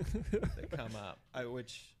videos that come up.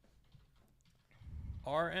 Which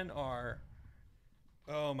R&R.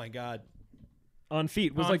 Oh my God! on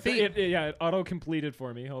feet was On like feet. it auto completed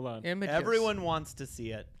for me. Hold on, Images. Everyone wants to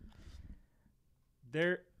see it.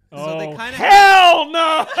 there. So they Oh, kinda hell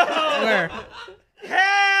no! Where?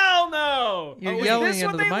 Hell no! You're is yelling this into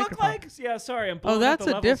what the they look microphone. like? Yeah, sorry, I'm. Oh, pulling up that's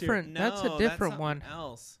the a levels here. different. That's a No, different something one.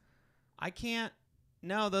 Else. I can't.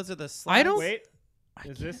 No, those are the slides. I don't- Wait, I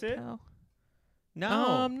is this can't it? tell.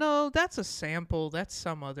 No. No, that's a sample. That's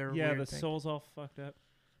some other. Yeah, weird the thing. sole's all fucked up.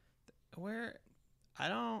 Where? I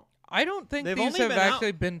don't. I don't think They've these only have been out-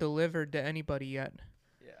 actually been delivered to anybody yet.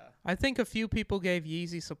 Yeah. I think a few people gave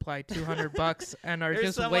Yeezy Supply $200 and are There's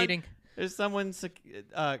just someone- waiting. There's someone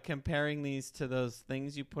comparing these to those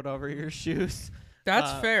things you put over your shoes.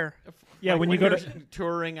 That's fair. Yeah, Like when you go you're to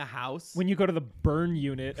touring a house. when you go to the burn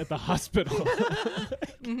unit at the hospital.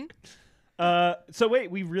 Mhm. So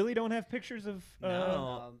wait, we really don't have pictures of.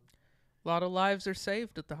 No. A lot of lives are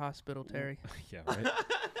saved at the hospital, Terry. Yeah, right.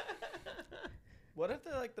 What if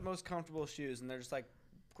they're like the most comfortable shoes and they're just like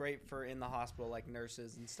great for in the hospital, like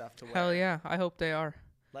nurses and stuff to wear? Hell yeah, I hope they are.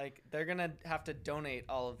 Like they're gonna have to donate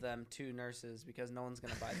all of them to nurses because no one's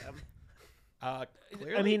gonna buy them.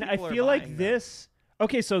 I mean, I feel like this.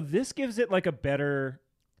 Okay, so this gives it like a better,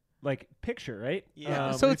 like picture, right?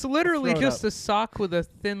 Yeah. So it's literally throw it just up. a sock with a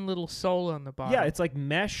thin little sole on the bottom. Yeah, it's like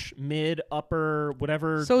mesh, mid, upper,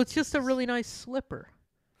 whatever. So it's just a really nice slipper.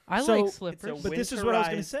 I So- like It's slippers. but this is what I was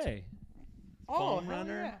gonna winterized say. foam hell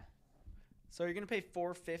runner. yeah. So you're gonna pay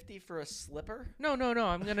 $450 for a slipper? No.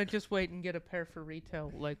 I'm gonna just wait and get a pair for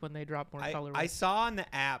retail, like when they drop more colorways. I saw on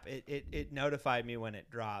the app it notified me when it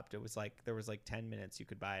dropped. It was like there was like 10 minutes you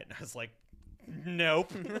could buy it, and I was like,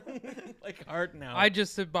 nope, like hard no. I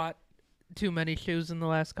just have bought too many shoes in the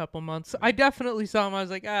last couple months. I definitely saw them. I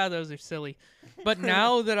was like, those are silly. But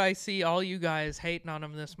now that I see all you guys hating on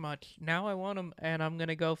them this much, now I want them, and I'm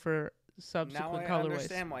gonna go for Now subsequent I colorways.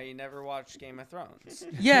 understand why you never watched Game of Thrones.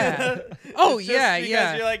 Yeah. Oh It's just yeah, because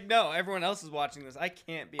yeah. You're like, no, everyone else is watching this. I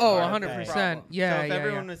can't be. A Oh, part of the 100%. problem." Yeah, so if yeah,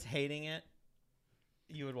 everyone yeah. was hating it,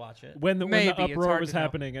 you would watch it. When the Maybe, it's uproar hard was to know.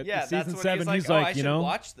 happening at Yeah, that's season when 7, he's like, I you should know,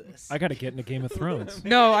 watch this. I gotta get into Game of Thrones.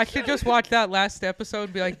 No, I should just watch that last episode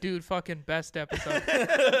and be like, dude, fucking best episode.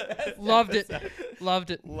 Loved it.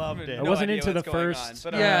 Loved it. Loved it. I wasn't idea into what's the going first,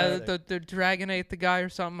 on, but Yeah, alright. the dragon ate the guy or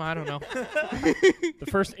something. I don't know. The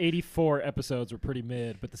first 84 episodes were pretty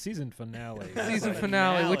mid, but the season finale. was Season like-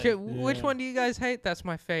 finale. Which finale. which Yeah. one do you guys hate? That's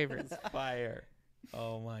my favorite. Fire.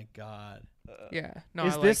 Oh my god. Yeah. No,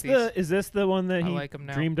 is I like this these. is this the one that I he like 'em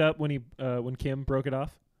now. dreamed up when Kim broke it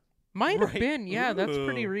off? Might have Right. been. Yeah, that's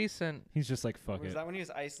pretty Ooh. recent. He's just like fuck Or was it. that when he was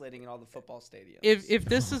isolating in all the football stadiums? If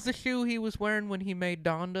this is the shoe he was wearing when he made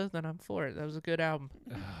Donda, then I'm for it. That was a good album.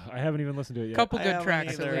 I haven't even listened to it yet. Couple I good haven't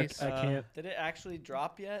tracks either. at least. I can't. Did it actually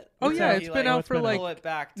drop yet? Oh, Or yeah, did it's he, been No, out it's for been like pull it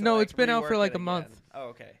back to, no, like, it's been out for rework like it a month. again? Oh,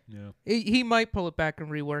 okay. Yeah. he might pull it back and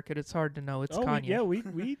rework it. It's hard to know. It's Oh, Kanye. yeah,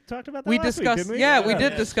 we talked about that We last discussed. week, didn't we? Yeah, we Yeah.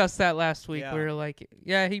 did Yeah. discuss that last week. Yeah. We were like,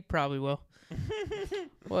 yeah, he probably will.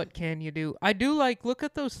 What can you do? I do like. Look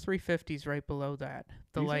at those 350s right below that.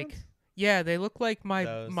 The These like. ones? Yeah, they look like my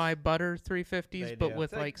Those. my butter 350s, They but do.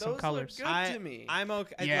 with It's like some those look colors. good to me. I'm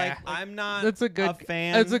okay. Yeah. Like I'm not That's a good.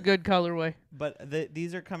 fan. That's a good colorway. But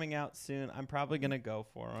these are coming out soon. I'm probably gonna go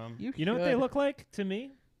for them. You know what they should. look like to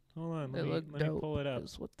me? Hold on, They let look me dope. pull it up.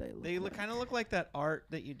 Is what they look. They like. kind of look like that art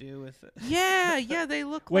that you do with it. Yeah, they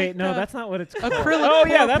look Wait, like. no, that's not what it's called. acrylic Oh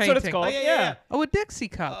yeah, oil that's what it's painting. called. Oh, yeah. Oh, a Dixie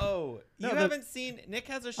cup. Oh, No, you the- haven't seen? Nick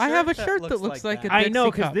has a shirt. I have a shirt that looks like a that. I know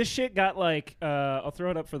Dixie because cup. this shit got like. I'll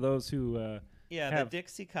throw it up for those who. Yeah, have- the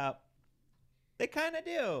Dixie cup. They kind of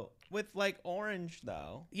do with like orange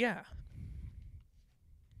though. Yeah.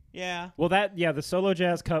 Yeah. Well, the Solo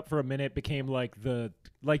Jazz Cup for a minute became like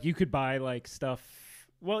you could buy like stuff.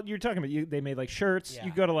 Well, you're talking about they made like shirts. Yeah,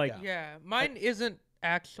 You go to like Yeah. Mine isn't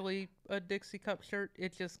actually a Dixie cup shirt.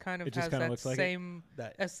 It just kind of It just has kinda that looks like it? same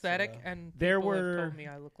That aesthetic, sorta- and There people have were- told me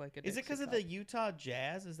I look like a Is it Dixie because of cup. the Utah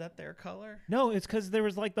Jazz? Is that their color? No, it's because there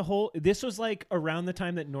was like the whole. This was like around the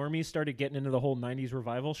time that normies started getting into the whole '90s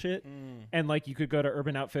revival shit, and like you could go to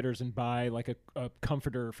Urban Outfitters and buy like a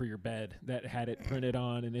comforter for your bed that had it printed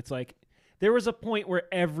on, and it's like there was a point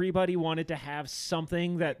where everybody wanted to have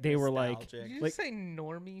something that they were like, Nostalgic. Did you like- just say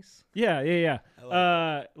normies? yeah.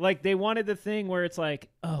 I Like they wanted the thing where it's like,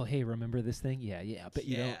 oh hey, remember this thing? Yeah. But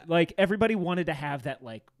you know, Yeah. like everybody wanted to have that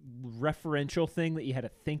like referential thing that you had to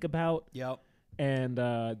think about, Yep. and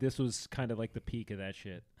this was kind of like the peak of that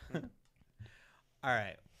shit. All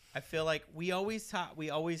right. I feel like we always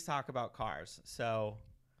talk about cars. So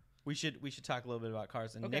we should talk a little bit about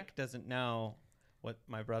cars. And Okay. Nick doesn't know what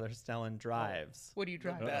my brother Stellan drives. What do you The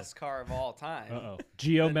drive? best car of all time. Uh oh,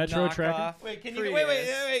 Geo The Metro Tracker. knockoff Wait, can you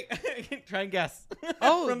Prius. wait. Try and guess.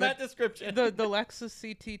 Oh, from the- that description. The Lexus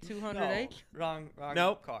CT200H. Wrong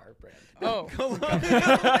Nope. car brand. Oh, Go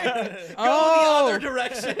the Oh. other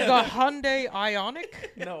direction. the Hyundai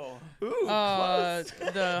Ioniq. No. Ooh, close.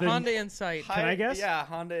 The Honda Insight. Can I guess? Yeah,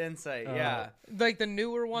 Honda Insight. yeah. Like the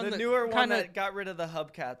newer one. The that newer one kinda, that got rid of the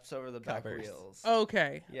hubcaps over the back Covers. wheels.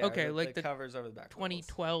 Okay. Yeah, okay. Like the covers over the back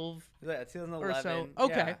 2012 wheels. Yeah, 2011. or so.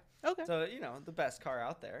 Okay. Yeah. Okay. So, the best car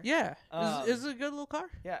out there. Yeah. Um, Is it a good little car?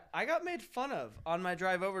 Yeah, I got made fun of on my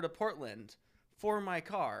drive over to Portland for my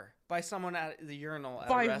car by someone at the urinal at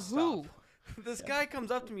By a rest who? stop. This guy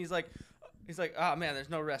comes up to me. He's like, He's like, oh man, there's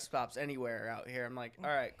no rest stops anywhere out here. I'm like, all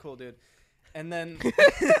right, cool, dude. And then, like,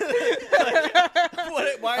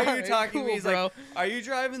 why are you talking to me? He's like, are you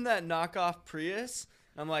driving that knockoff Prius?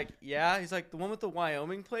 I'm like, yeah. He's like, the one with the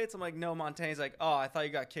Wyoming plates? I'm like, no, Montana. He's like, oh, I thought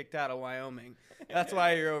you got kicked out of Wyoming. That's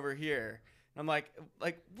why you're over here. I'm like,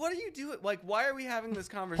 what are you doing? Like, why are we having this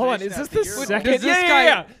conversation? Hold on, is this the second?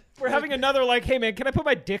 Yeah. We're having another, like, hey, man, can I put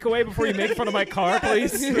my dick away before you make fun of my car,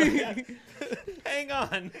 please? Hang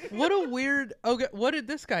on. What a weird. Okay, what did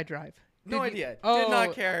this guy drive? No idea. Did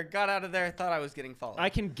not care. Got out of there. Thought I was getting followed. I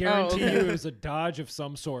can guarantee you it was a Dodge of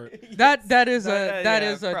some sort. That is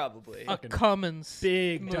a probably a Cummins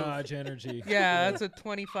big move. Dodge Energy. Yeah, that's a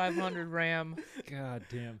 2500 Ram. God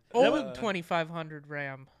damn. Old 2500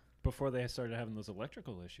 Ram. Before they started having those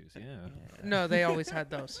electrical issues, yeah. No, they always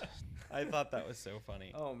had those. I thought that was so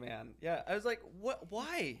funny. Oh man, yeah. I was like, what?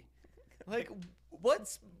 Why? Like,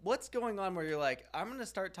 what's going on? Where you're like, I'm gonna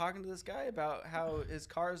start talking to this guy about how his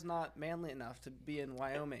car's not manly enough to be in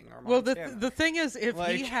Wyoming or Montana. Well, the thing is, if he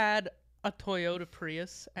Like- had a Toyota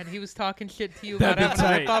Prius and he was talking shit to you That'd about be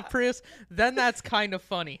having a tight. knockoff Prius, then that's kind of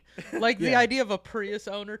funny. Like the Yeah. idea of a Prius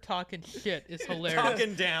owner talking shit is hilarious.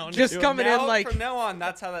 Talking down. Just to him. coming in Now- like, from now on,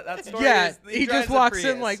 that's how that story yeah, is. he drives just a walks in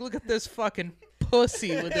Prius. like, look at this fucking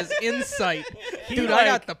pussy with his insight. Dude, like- I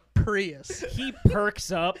got the Prius. He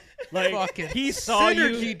perks up. Like, Fucking he saw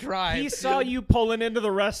synergy you. drive, He saw dude. you pulling into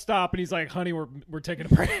the rest stop, and he's like, honey, we're taking a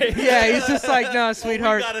break. Yeah, he's just like, no, We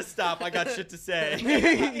sweetheart. gotta stop. I got shit to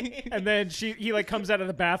say. And then he like comes out of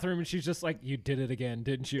the bathroom and she's just like, "You did it again,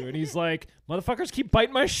 didn't you?" And he's like, "Motherfuckers keep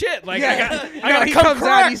biting my shit." Like, Yeah, I gotta he come comes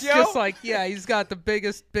correct, out. He's yo. just like, yeah, he's got the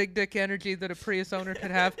biggest big dick energy that a Prius owner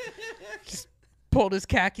could have. Just pulled his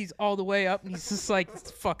khakis all the way up, and he's just like,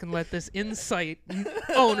 fucking let this insight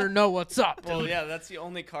owner know what's up. Well, yeah, that's the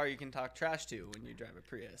only car you can talk trash to when you drive a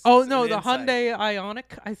Prius. Oh It's no, an the Insight. Hyundai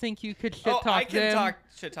Ioniq. I think you could shit Oh, talk I can them. talk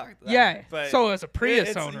shit talk. To that, Yeah. but So as a Prius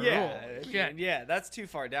it's- owner, yeah, oh, I shit. mean, yeah, that's too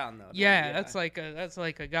far down though. Yeah, that's like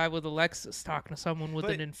a guy with a Lexus talking to someone with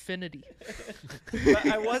But- an Infinity. But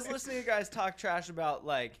I was listening to guys talk trash about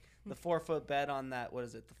like the 4-foot bed on that. What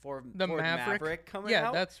is it? The Ford Maverick? coming Yeah,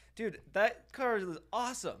 out. that's Dude, that car is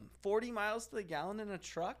awesome. 40 miles to the gallon in a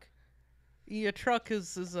truck. your truck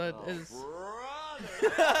is a is.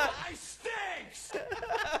 I stinks.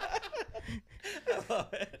 I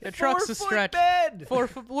love it. Your truck's a 4-foot stretch. bed. 4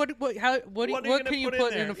 foot. What What are you what gonna can you put in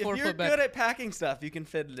put in there? a If If 4 you're foot bed? good at packing stuff, you can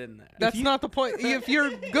fit it in there. That's not the point. If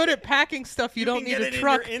you're good at packing stuff, you don't You can need get a it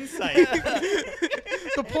truck. in your insight.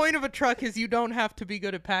 The point of a truck is you don't have to be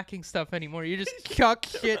good at packing stuff anymore. You just chuck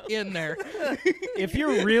shit in there. If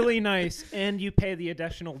you're really nice and you pay the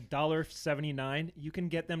additional $1.79, you can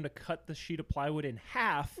get them to cut the sheet of plywood in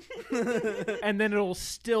half, and then it'll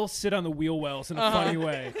still sit on the wheel wells in a funny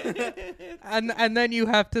way. And then you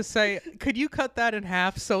have to say, could you cut that in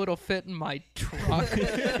half so it'll fit in my truck?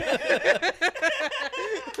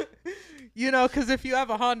 You know, because if you have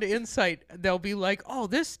a Honda Insight, they'll be like, oh,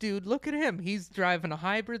 this dude, look at him. He's driving a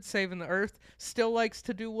hybrid, saving the earth, still likes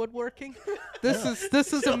to do woodworking.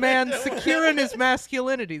 This is a man secure in his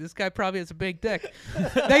masculinity. This guy probably has a big dick.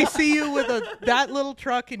 They see you with that little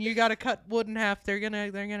truck and you got to cut wood in half. They're gonna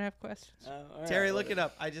have questions. All right, Terry, well, look it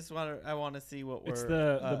up. I want to see what we're. It's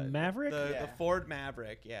the Maverick? The Yeah. Ford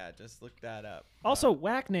Maverick. Yeah, just look that up. Also,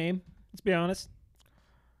 whack name. Let's be honest.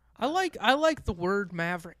 I like the word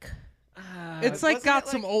Maverick. It's wasn't like got it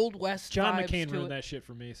some like Old West John vibes McCain to ruined it. that shit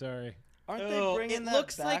for me. Sorry. Aren't Oh, they bringing it that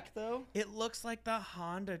looks back like- though? It looks like the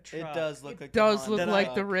Honda truck. It does look like. Does the look Honda like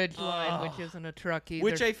truck. the Ridgeline, Oh. which isn't a truck either.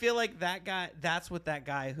 Which I feel like that guy. That's what that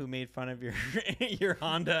guy who made fun of your your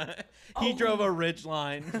Honda. He drove a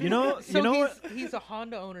Ridgeline. You know, so you know what? he's a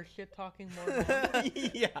Honda owner shit talking more. Than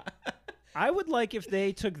Yeah. I would like if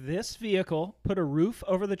they took this vehicle, put a roof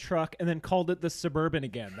over the truck, and then called it the Suburban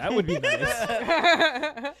again. That would be nice.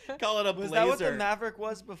 Call it a Was Blazer. that what the Maverick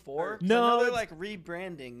was before? 'Cause No, I know they're it's- like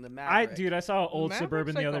rebranding the Maverick. Dude, I saw an old Maverick's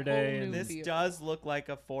Suburban like the a other whole day. new- And This vehicle. does look like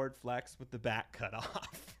a Ford Flex with the back cut off.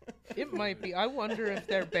 It might be. I wonder if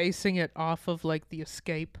they're basing it off of like the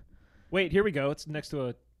Escape. wait, here we go. It's next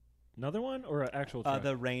to another one or an actual truck?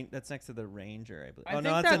 The rain. That's next to the Ranger, I believe. I Oh think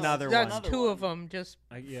no, that's another That's one. two of them, just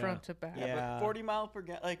yeah. front to back. Yeah, Yeah. but 40 mile per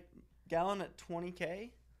gallon at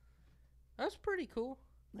 20K. That's pretty cool.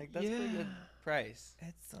 Like that's a pretty good price.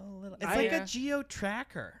 It's a little. It's I- like Yeah. a Geo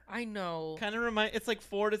Tracker. I know. Kind of remind. It's like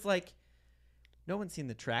Ford is like No one's seen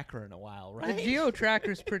the Tracker in a while, The right? Geo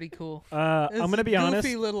Tracker's pretty cool. I'm It's gonna a be honest.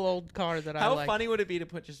 Goofy little old car that I How like. funny would it be to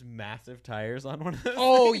put just massive tires on one of those?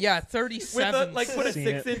 Oh things? yeah, With 37. a, like put a Seen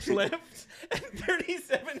 6-inch lift and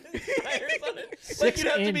 37 inch tires on it. Like 6 you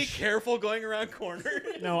have to be inch. careful going around corners.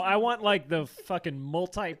 No, I want like the fucking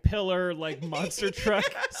multi-pillar like monster truck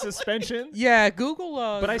suspension. Yeah, Google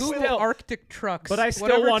But I Google still- Arctic trucks. But I still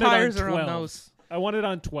Whatever want it on tires are on 12s. those. I want it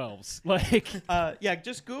on 12s. Like Yeah,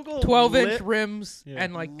 just Google 12-inch rims Yeah.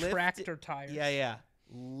 and like Lift- tractor tires. Yeah.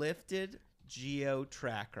 Lifted Geo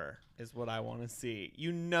Tracker is what I want to see.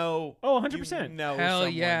 You know. Oh, You 100%. know Hell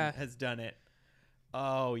someone yeah. has done it.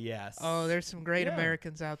 Oh yes. Oh, there's some great Yeah.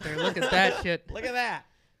 Americans out there. Look at that shit. Look at that.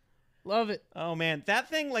 Love it. Oh man, that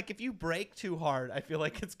thing, like if you brake too hard, I feel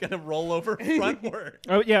like it's gonna roll over frontward.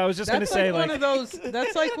 Oh yeah, I was just gonna That's say like one like of those.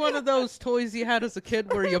 That's like one of those toys you had as a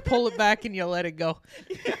kid where you pull it back and you let it go.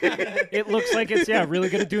 it looks like it's really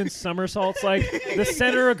good at doing somersaults. Like the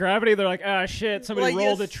center of gravity, they're like, ah shit, somebody Like you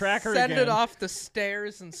rolled the tracker send again. it off the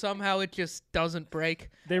stairs and somehow it just doesn't break.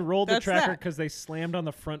 They rolled the That's tracker that. because they slammed on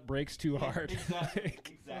the front brakes too hard.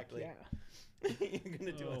 Exactly. You're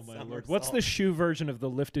gonna do Oh a my somersault. lord! What's the shoe version of the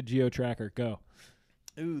lifted Geo Tracker? Go.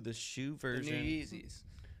 Ooh, the shoe The version. New Yeezys.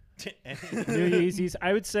 New Yeezys.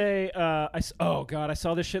 I would say. Oh god, I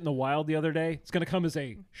saw this shit in the wild the other day. It's gonna come as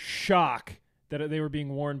a shock that they were being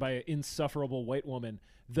worn by an insufferable white woman.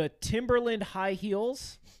 The Timberland high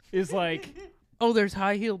heels is like. Oh, there's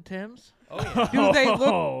high-heeled Tims. Oh yeah. Do they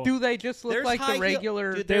Oh. look? Do they just look There's like high the heel-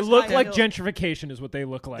 regular? Dude, They There's look high like heel- gentrification is what they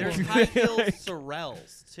look like. There's high heel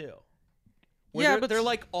Sorels too. Where Yeah, they're, but they're s-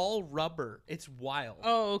 like all rubber. It's wild.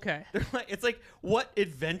 Oh, okay. They're like, it's like, what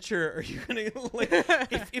adventure are you gonna like?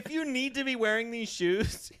 if you need to be wearing these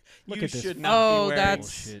shoes, Look you at this should not Oh, be wearing.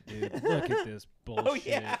 that's- Bullshit, dude. Look at this bullshit. Oh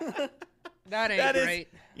yeah. That ain't That is- great.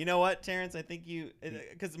 You know what, Terrence? I think you,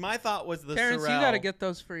 because my thought was the Terrence, Sorel. you got to get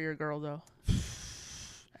those for your girl though.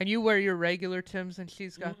 And you wear your regular Tims, and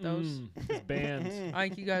she's got those. It's bands. I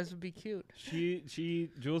think you guys would be cute.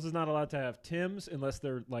 Jules is not allowed to have Tims unless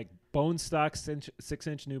they're like bone stock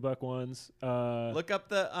 6-inch nubuck ones. Look up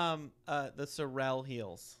the Sorel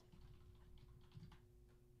heels.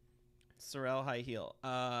 Sorel high heel.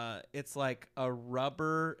 It's like a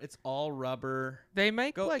rubber. It's all rubber. They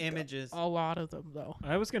make Go like images. a lot of them though.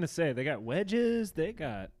 I was gonna say they got wedges. They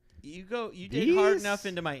got You dig hard These- enough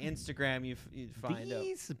into my Instagram, you'd find out.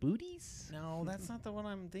 these booties. No, that's not the one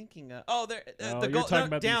I'm thinking of. Oh, there. Oh, The you're talking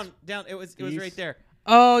no, about down. It was these? right there.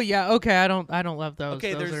 Oh yeah, okay. I don't love those.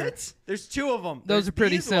 Okay, those are, there's two of them. Those are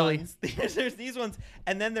pretty these silly. Ones, there's these ones,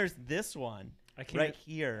 and then there's this one I can't. right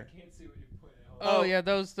here. Can't see what you're pointing out. Oh yeah,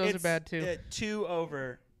 those are It's, bad too. 2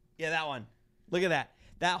 over. Yeah, that one. Look at that.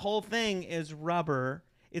 That whole thing is rubber.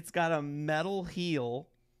 It's got a metal heel,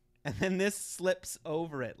 and then this slips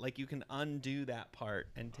over it. Like you can undo that part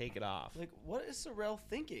and take it off. Like, what is Sorel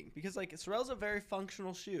thinking? Because like Sorel's a very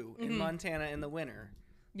functional shoe in Mhm. Montana in the winter.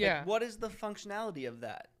 Like, Yeah. what is the functionality of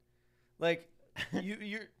that? Like,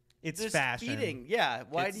 you're It's there's fashion. speeding. Yeah.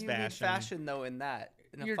 Why It's do you need fashion. fashion though in that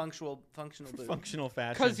in a You're- functional boot? Functional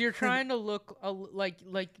fashion. Because you're trying to look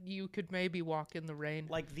like you could maybe walk in the rain.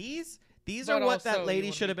 Like these But are what also that you lady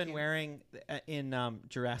wanna should have be been cute. wearing in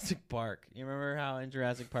Jurassic Park. You remember how in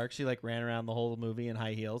Jurassic Park she like ran around the whole movie in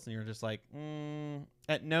high heels, and you're just like,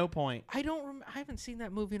 at no point. I haven't seen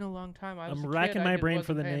that movie in a long time. I was I'm a racking kid, my I brain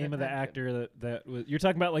for the wasn't paying name of the attention. actor that was. You're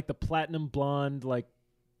talking about like the platinum blonde like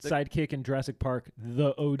sidekick in Jurassic Park,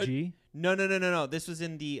 the OG. No. This was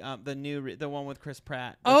in the the one with Chris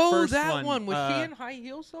Pratt. The Oh, first that one. Was she uh, in high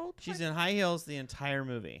heels though? She's in high heels the entire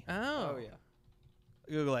movie. Oh, Oh yeah.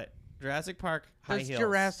 Google it. Jurassic Park high That's heels.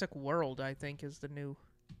 Jurassic World, I think, is the new.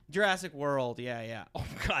 Jurassic World. Yeah. Oh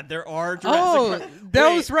God, there are Jurassic. Oh,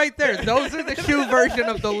 those Wait. right there. Those are the shoe version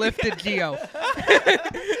of the lifted Geo.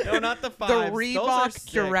 No, not the The fives. Those are Reebok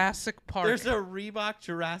sick. Jurassic Park. There's a Reebok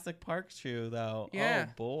Jurassic Park shoe though. Yeah.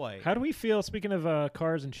 Oh boy. How do we feel? Speaking of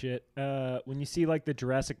cars and shit, when you see like the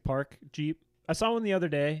Jurassic Park Jeep, I saw one the other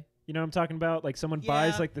day. You know what I'm talking about? Like someone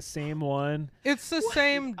buys Yeah. like the same one. It's the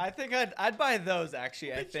same. I think I'd buy those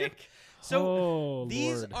actually. I think. So oh,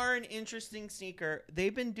 these Lord. are an interesting sneaker.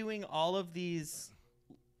 They've been doing all of these,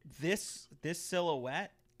 this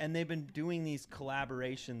silhouette, and they've been doing these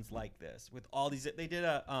collaborations like this with all these. They did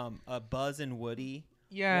a Buzz and Woody.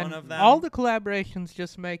 Yeah, one and of them. all the collaborations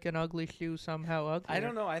just make an ugly shoe somehow ugly. I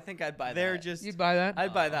don't know. I think I'd buy They're that. just. You'd buy that?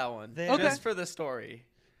 I'd buy that one. They- Okay. Just for the story.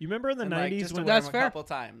 You remember in the And, like, 90s just to when wear That's them fair. a couple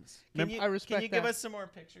times. Can you, I respect Can you give that. us some more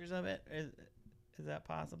pictures of it? Is that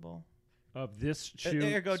possible? of this shoe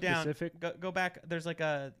There, go specific? down. Go back. There's like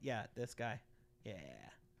this guy. Yeah.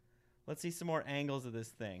 Let's see some more angles of this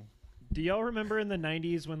thing. Do y'all remember in the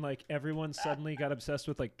 90s when like everyone suddenly got obsessed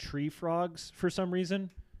with like tree frogs for some reason?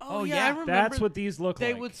 Oh, yeah, yeah, I remember That's what these look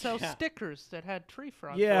they like. would sell Yeah. stickers that had tree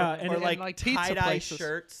frogs. Yeah, or and like pizza tie-dye places.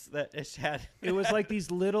 shirts that it had. It was like these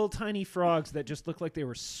little tiny frogs that just looked like they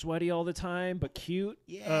were sweaty all the time, but cute.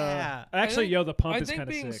 Yeah. Actually, think- yo, the pump I is think kind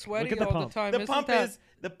of being sick. sweaty Look at the all pump. the time. The isn't pump that, is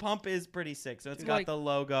the pump is pretty sick. So it's Like- got the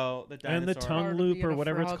logo, the dinosaur. And the Hard tongue to loop be or in a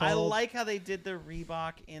whatever it's frog. I called. like how they did the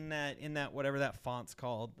Reebok in that whatever that font's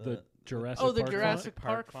called. the Jurassic Oh, the Park Jurassic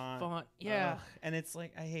font. Park font. Yeah. And it's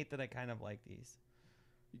like I hate that I kind of like these.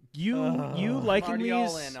 You I'm liking already these?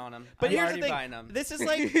 all in on them. But I'm here's already the thing. buying them. This is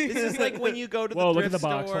like when you go to Whoa, the look at thrift the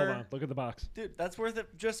box. store. Hold on. Look at the box. Dude, that's worth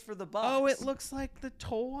it just for the box. Oh, it looks like the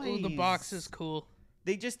toys. Oh, the box is cool.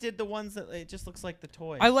 They just did the ones that it just looks like the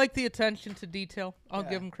toys. I like the attention to detail. I'll Yeah.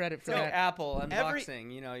 give them credit It's for like that. Apple Every-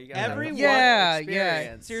 unboxing. You know, you got every one-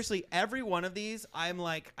 Yeah, Seriously, every one of these, I'm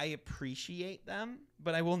like, I appreciate them,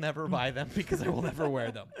 but I will never buy them because I will never wear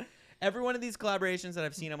them. Every one of these collaborations that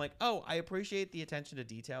I've seen, I'm like, oh, I appreciate the attention to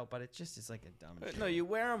detail, but it just is like a dumb. No, you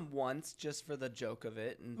wear them once just for the joke of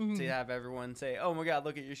it, and to have everyone say, "Oh my God,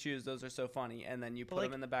 look at your shoes; those are so funny," and then you put like,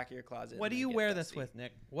 them in the back of your closet. What and do they you get wear this dusty. with,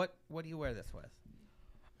 Nick? What do you wear this with?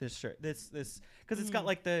 This shirt, this because it's got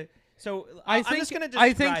like the. So I I'm think just gonna I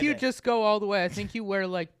think describe you it. just go all the way. I think you wear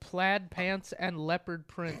like plaid pants and leopard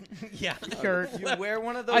print yeah. shirt. You wear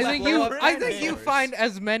one of those. I think blow-up you dinosaurs. find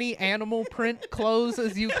as many animal print clothes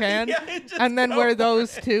as you can, Yeah, just and then go wear for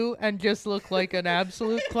those it. too, and just look like an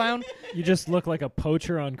absolute clown. You just look like a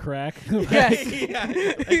poacher on crack. Yes. Yeah,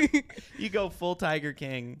 like, you go full Tiger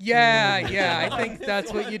King. Yeah. I think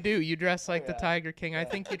that's what you do. You dress like the Tiger King. I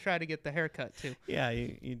think you try to get the haircut too. Yeah,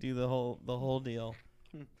 you do the whole deal.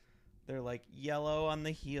 They're like yellow on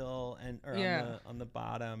the heel and or Yeah. on the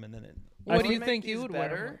bottom, and then it. What I do you would think make you these would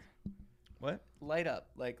better. wear? What? Light up,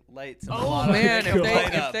 like lights. And a Oh lot of man, them light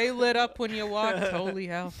if up. they lit up when you walk, holy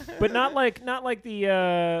hell! But not like the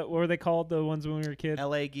what were they called, the ones when we were kids?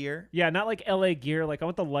 L.A. gear. Yeah, not like LA gear. Like I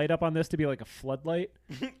want the light up on this to be like a floodlight.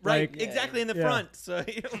 Right, Like- exactly in the Yeah. front. So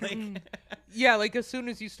you're like, Yeah, like as soon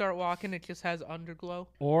as you start walking, it just has underglow.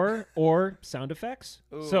 Or sound effects.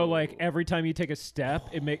 So like Ooh. every time you take a step,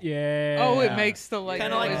 it make yeah. Oh, it makes the like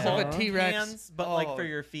kind of like noise of a Hulk T-Rex. hands, but like for Oh.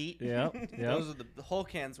 your feet. Yeah. Yeah. Those are the whole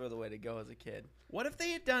cans were the way to go as a kid. What if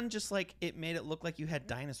they had done just like it made it look like you had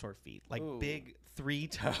dinosaur feet, like Ooh. big 3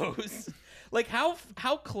 toes? Like how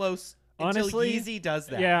close? Honestly, until Yeezy does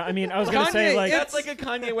that. Yeah, I mean, I was gonna Kanye, say like That's like a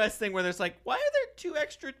Kanye West thing where there's like, why are there 2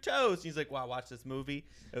 extra toes? And he's like, wow, watch this movie.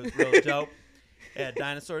 It was real dope. It had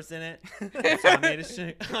dinosaurs in it. So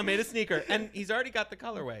I made a sneaker, and he's already got the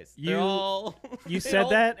colorways. They're You- all. you they said all-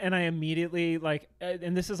 that, and I immediately like,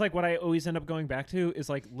 and this is like what I always end up going back to is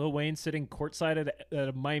like Lil Wayne sitting courtside at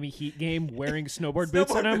a Miami Heat game wearing snowboard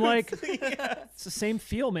boots, and I'm like, yeah. it's the same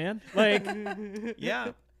feel, man. Like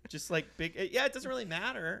Yeah, just like big. Yeah, it doesn't really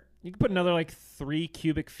matter. you can put another like 3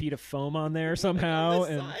 cubic feet of foam on there On somehow,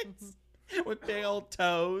 the and sides, with big old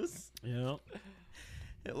toes. yeah.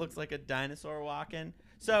 It looks like a dinosaur walking.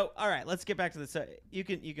 So, all right, let's get back to this. You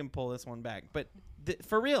can pull this one back, but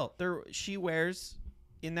for real, she wears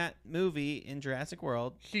in that movie in Jurassic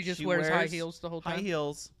World. She just wears high heels the whole time. High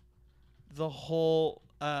heels, the whole.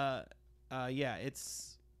 Yeah,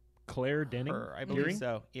 it's Claire Denning, her. I believe earring?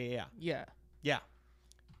 so. Yeah. Yeah.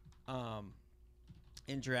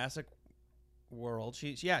 In Jurassic World,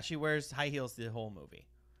 she wears high heels the whole movie,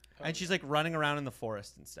 and she's like running around in the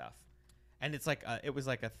forest and stuff. And it's like it was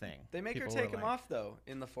like a thing. They make People her were take them like- off though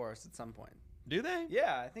in the forest at some point. Do they?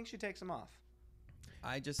 Yeah, I think she takes them off.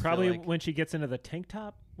 I just Probably feel like, when she gets into the tank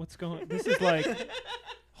top. What's going? This is like,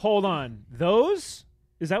 hold on, those?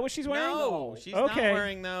 Is that what she's wearing? No, she's not Okay.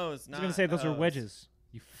 wearing those. I was gonna say those are wedges.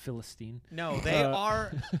 You Philistine. No, they Uh,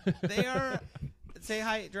 are. They are. Say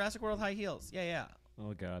hi, Jurassic World high heels. Yeah.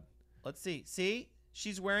 Oh God. Let's see. See,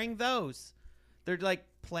 she's wearing those. They're like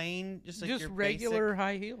plain, just like Just your regular basic-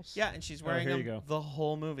 high heels. Yeah, and she's wearing here you them go. the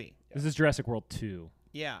whole movie. This is Jurassic World 2.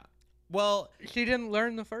 Yeah. Well, She didn't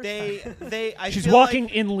learn the first time. they. I She's feel walking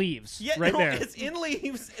like, in leaves. Yeah, right no, there. It's in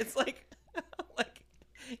leaves. It's like, like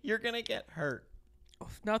you're gonna get hurt.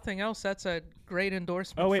 If nothing else, that's a great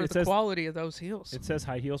endorsement Oh, wait, for it the says- quality of those heels. It says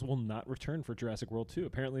high heels will not return for Jurassic World 2.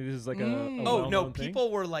 Apparently, this is like a Mm. Oh no, well-known thing. people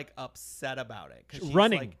were like upset about it. 'Cause she's,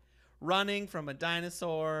 Running. like, running from a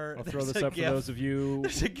dinosaur. I'll throw There's this a up gif. for those of you.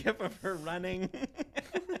 There's a gif of her running,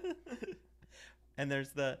 and there's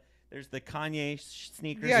the Kanye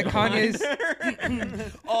sneakers. Yeah, behind Kanye's-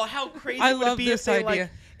 her. Oh, how crazy I would love it be this if they idea.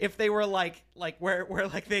 like if they were like where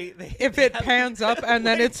like they If they it had- pans up and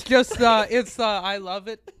then it's just it's the I Love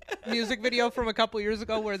It music video from a couple years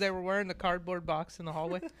ago where they were wearing the cardboard box in the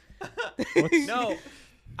hallway. no.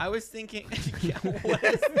 I was thinking, yeah, what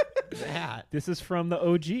is that? This is from the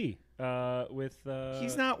OG. With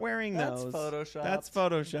He's not wearing That's those. photoshopped. That's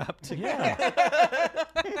photoshopped. Yeah.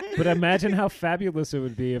 But imagine how fabulous it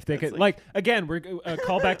would be if they could, like, again, we're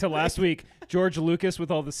call back to last week, George Lucas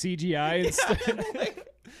with all the CGI and stuff. Like,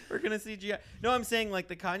 we're gonna CGI. No, I'm saying like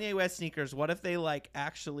the Kanye West sneakers. What if they like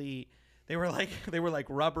actually? They were like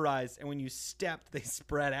rubberized, and when you stepped, they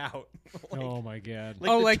spread out. Like, Oh my god. like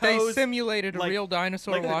oh, the like they toes- simulated a like- real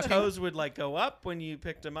dinosaur like the walking. toes would like go up when you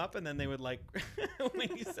picked them up, and then they would like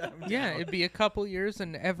when you set them Yeah, down. it'd be a couple years,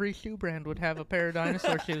 and every shoe brand would have a pair of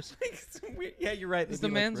dinosaur shoes. Like some weird- yeah, you're right. 'Cause they'd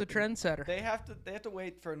the be, like, man's a ripping- trendsetter. They have to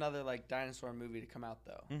wait for another like dinosaur movie to come out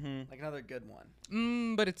though. Mhm. Like another good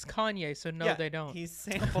one. But it's Kanye, so no, Yeah, they don't. He's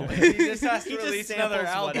sampling. He just has to He just release another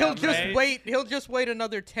samples album. He'll whatever, just right? wait. He'll just wait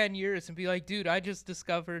another 10 years and be like, "Dude, I just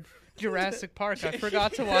discovered Jurassic Park. I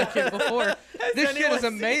forgot to watch it before. This shit anyone is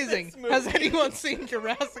seen amazing. this Has movie?" anyone seen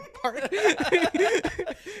Jurassic Park?"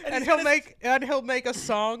 and he's he'll gonna make a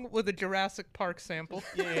song with a Jurassic Park sample.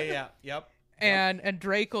 Yeah. Yep. And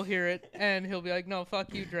Drake will hear it and he'll be like, "No,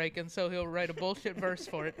 fuck you, Drake." And so he'll write a bullshit verse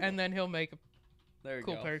for it, and then he'll make a There you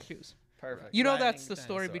cool go. pair of shoes. Perfect. You know Riding that's the the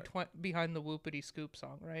story dinosaur. behind the Whoopity Scoop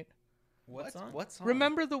song, right? What song? What song?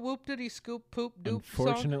 Remember the Whoopity Scoop Poop Doop song?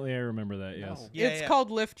 Unfortunately, I remember that. Yes. No. Yeah, It's yeah.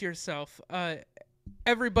 called Lift Yourself.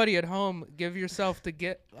 Everybody at home, give yourself a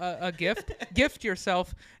gift. Gift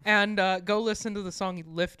yourself and go listen to the song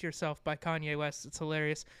Lift Yourself by Kanye West. It's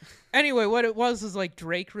hilarious. Anyway, what it was is like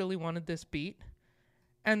Drake really wanted this beat,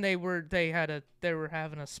 and they were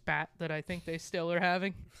having a spat that I think they still are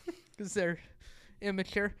having because they're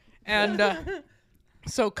immature. And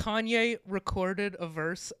so Kanye recorded a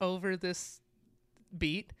verse over this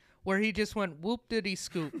beat where he just went whoop diddy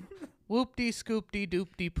scoop, whoop dee scoop dee doop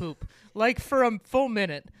dee poop, like for a full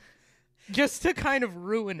minute, just to kind of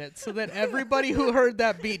ruin it, so that everybody who heard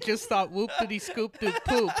that beat just thought whoop diddy scoop doop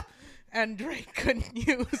poop, and Drake couldn't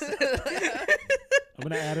use it. I'm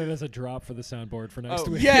gonna add it as a drop for the soundboard for next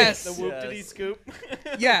week. yes. The whoop diddy Yes. scoop.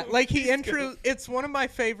 Yeah, like it's one of my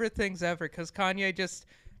favorite things ever because Kanye just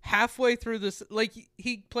halfway through this, like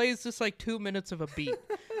he plays this like 2 minutes of a beat,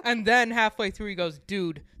 and then halfway through he goes,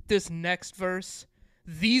 "Dude, this next verse,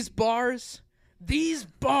 these bars,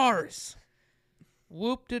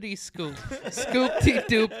 whoop diddy scoop, scoop dee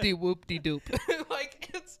doop dee whoop dee doop." Like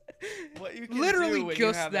it's What you can literally do when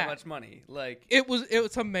just you have that. much money. Like it was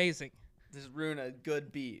amazing. just ruin a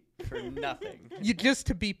good beat for nothing. You just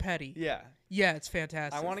to be petty. Yeah. Yeah, it's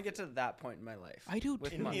fantastic. I want to get to that point in my life. I do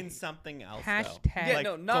with too. money. in something else. Hashtag Yeah, Like,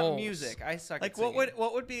 no, not goals. music. I suck Like at what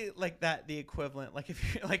singing. would be like that the equivalent, like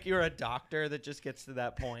if you're like you're a doctor that just gets to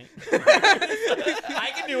that point.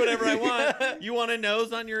 I can do whatever I want. You want a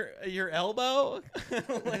nose on your elbow?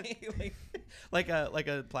 like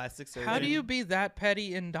a plastic surgeon. How do you be that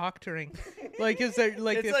petty in doctoring? Like, is there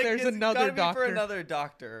like It's if like, there's it's another gotta be doctor? for another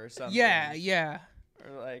doctor or something. Yeah,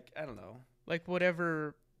 Or like I don't know. like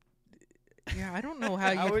whatever. Yeah, I don't know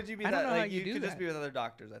how you. How would you be I don't that? know how Like you do could that. just be with other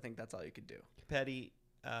doctors. I think that's all you could do. petty?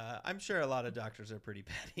 I'm sure a lot of doctors are pretty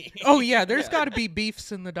petty. Oh yeah, there's Yeah. got to be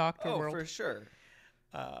beefs in the doctor Oh, world. for sure.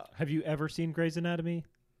 Have you ever seen Grey's Anatomy?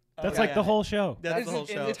 That's yeah, like yeah. the whole show. That's Is the whole it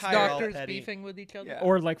in show. the It's They're all doctors petty. beefing with each other. Yeah.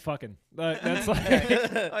 Or like fucking. That's like.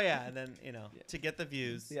 Oh yeah, and then to get the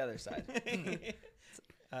views. The other side.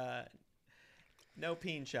 No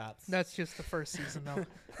peen shots. That's just the first season though.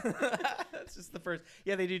 That's just the first.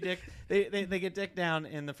 Yeah, they do dick. They get dick down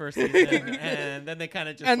in the first season, and then they kind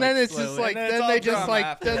of just. And then like, it's just slowly- like And then it's then all they just drama like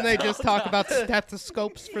after then that. they just talk about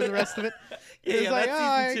stethoscopes for the rest of it. yeah, it's yeah, like,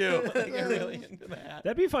 that's season oh, two. I They get really into that.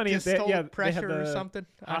 That'd be funny if they, Distilled they have pressure or the something.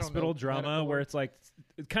 I don't hospital know. drama Medical where word. it's like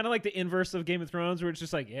kind of like the inverse of Game of Thrones, where it's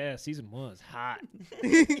just like, yeah, season 1 is hot.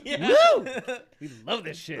 Yeah. Woo! We love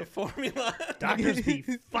this The shit. formula. Doctors be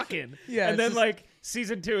fucking. Yeah, and it's then just- like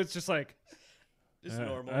season 2, it's just like, Just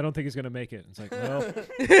normal. I don't think he's gonna make it. It's like, well,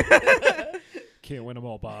 can't win them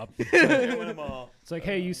all, Bob. Can't win 'em all. It's like,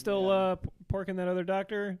 hey, you still porking that other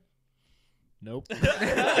doctor? Nope. Nah,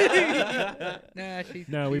 she,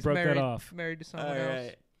 No, we she's broke that married, off. Married to All someone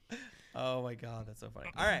else. right. Oh my god, that's so funny.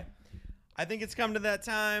 All right, I think it's come to that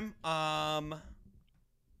time.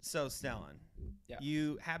 So Stellan, Yeah.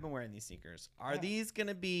 you have been wearing these sneakers. Are Yeah. these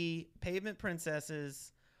gonna be pavement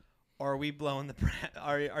princesses, or are we blowing the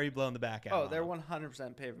are you blowing the back out? Oh, on they're them?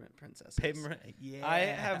 100% pavement princesses. pavement. Yeah, I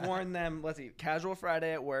have worn them. Let's see, casual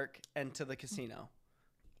Friday at work and to the casino,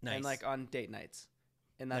 nice. and like on date nights,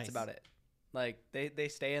 and that's Nice. about it. Like they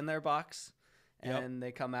stay in their box, Yep. and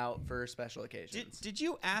they come out for special occasions. Did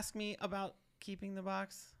you ask me about keeping the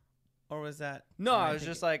box? or was that? No, am I was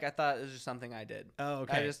thinking- just like, I thought it was just something I did. Oh,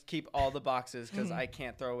 okay. I just keep all the boxes because I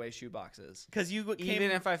can't throw away shoe boxes. because you came.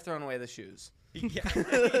 Even if I've thrown away the shoes, Yeah.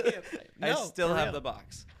 I No, still for have real. the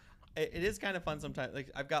box. It is kind of fun sometimes.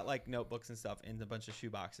 Like I've got like notebooks and stuff in a bunch of shoe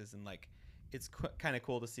boxes, and like it's kind of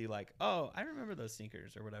cool to see like, oh, I remember those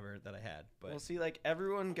sneakers or whatever that I had. But Well, see, like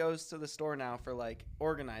everyone goes to the store now for like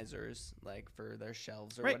organizers, like for their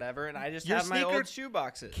shelves or Right. whatever, and I just Your have my sneaker old shoe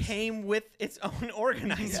boxes. came with its own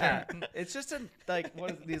organizer. Yeah, it's just a like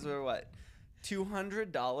these were what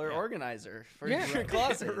 $200 organizer for Yeah. your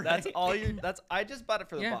closet. That's Right. all you. That's I just bought it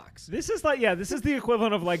for the Yeah. box. This is like, yeah, this is the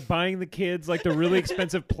equivalent of like buying the kids like the really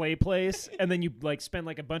expensive play place, and then you like spend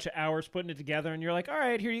like a bunch of hours putting it together, and you're like, all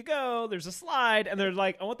right, here you go. There's a slide, and they're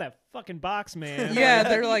like, I want that fucking box, man. Yeah,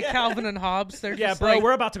 they're like Calvin and Hobbes. They're Yeah, just bro, like,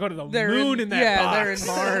 we're about to go to the they're moon in that yeah, box.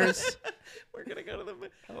 they're in Mars. We're gonna go to the moon.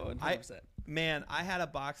 Oh, I- 100%. Man, I had a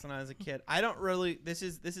box when I was a kid. I don't really. This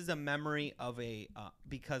is a memory of a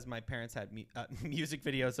because my parents had music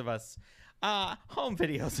videos of us, home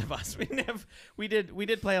videos of us. We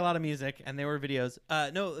did play a lot of music, and they were videos.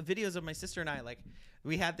 No, videos of my sister and I. Like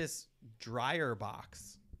we had this dryer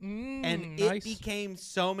box, and it Nice. became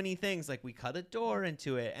so many things. Like we cut a door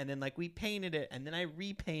into it, and then like we painted it, and then I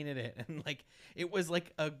repainted it, and like it was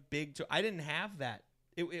like a big. I didn't have that.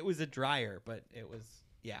 It was a dryer, but it was.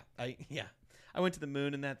 Yeah, I went to the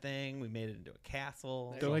moon in that thing. We made it into a castle.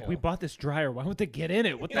 They're It's a like, we whole- bought this dryer. Why won't they get in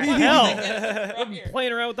it? What the Why won't hell? they get in the I've been dryer?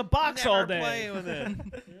 playing around with the box all Never day. play with it.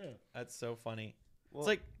 Yeah. That's so funny. Well- It's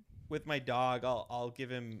like with my dog, I'll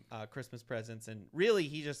give him Christmas presents, and really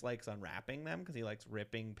he just likes unwrapping them because he likes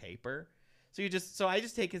ripping paper. So I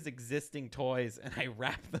just take his existing toys and I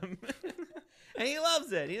wrap them, and he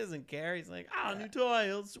loves it. He doesn't care. He's like, "Oh, new toy,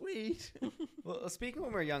 oh sweet." Well, speaking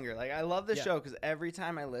when we were younger, like I love this Yeah. show because every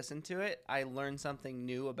time I listen to it, I learn something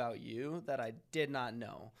new about you that I did not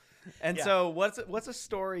know. And Yeah. so, what's a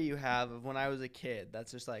story you have of when I was a kid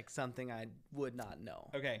that's just like something I would not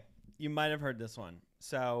know? Okay, you might have heard this one.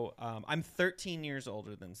 So I'm 13 years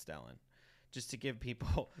older than Stellan, just to give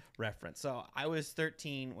people reference. So I was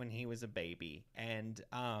 13 when he was a baby, and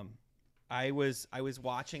I was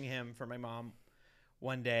watching him for my mom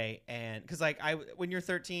one day, and because like when you're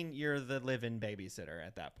 13, you're the live-in babysitter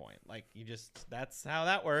at that point. Like that's how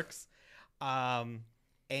that works.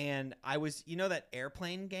 And I was, that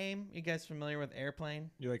airplane game. You guys familiar with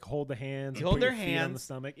airplane? You like hold the hands. You and hold put their your feet on the hands.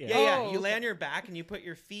 stomach. Yeah, Yeah. yeah. Oh, You lay okay. on your back and you put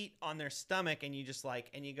your feet on their stomach and you just like,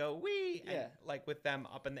 and you go, wee, and, Yeah. like with them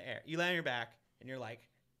up in the air. You lay on your back and you're like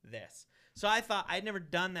this. So I thought I'd never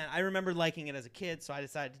done that. I remember liking it as a kid, so I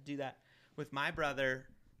decided to do that with my brother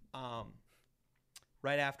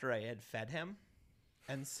right after I had fed him.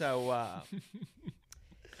 And so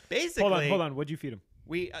basically, Hold on. What'd you feed him?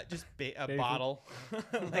 we just a Baby food? bottle.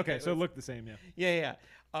 Like Okay, it so it was- looked the same. Yeah.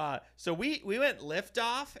 yeah. So we went lift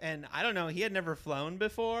off, and I don't know, he had never flown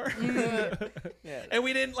before. Yeah. And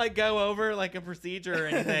we didn't like go over like a procedure or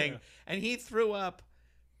anything. And he threw up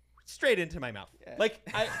straight into my mouth. Yeah. Like,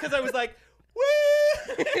 because I was like, woo!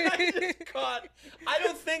 I just caught, I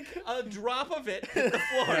don't think a drop of it hit the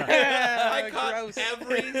floor. I caught Gross.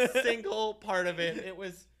 every single part of it. It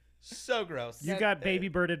was so gross. You got baby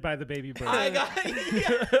birded by the baby bird. I got, yeah,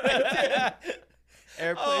 I did.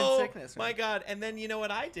 Airplane sickness. My man. God. And then you know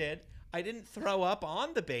what I did? I didn't throw up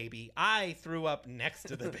on the baby. I threw up next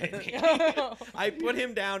to the baby. I put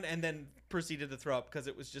him down and then proceeded to throw up because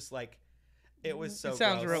it was just like, it was so It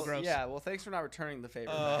sounds gross. real gross. Yeah. Well, thanks for not returning the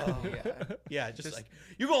favor. Oh. man. Yeah, just like,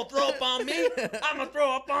 you gonna throw up on me? I'm gonna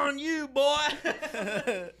throw up on you,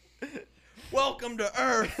 boy. Welcome to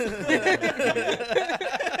Earth.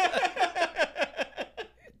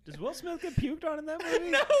 Does Will Smith get puked on in that movie?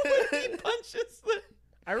 No, but he punches the.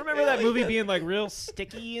 I remember that movie being like real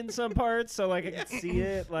sticky in some parts, so like I could see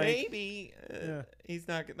it. Like Maybe Yeah. he's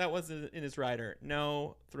not. That wasn't in his rider.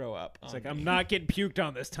 No throw up. it's on like me. I'm not getting puked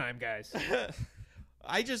on this time, guys.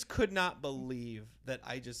 I just could not believe that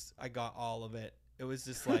I got all of it. It was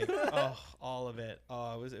just like all of it.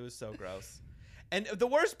 Oh, it was so gross. And the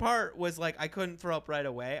worst part was like I couldn't throw up right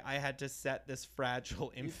away. I had to set this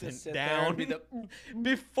fragile You have to infant sit there down and be the-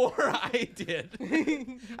 before I did.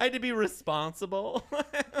 I had to be responsible.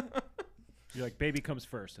 You're like, baby comes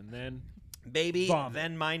first, and then Baby, Vomit.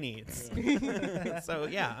 then my needs. So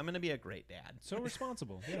yeah, I'm gonna be a great dad. so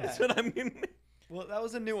responsible. Yeah. That's what I'm gonna. Well, that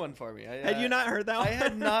was a new one for me. Had you not heard that one? I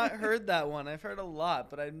had not heard that one. I've heard a lot,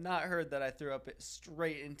 but I've not heard that I threw up it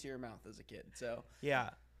straight into your mouth as a kid. So, Yeah.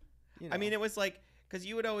 you know. I mean, it was like, because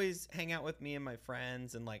you would always hang out with me and my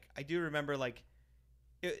friends, and like, I do remember like,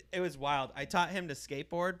 it was wild. I taught him to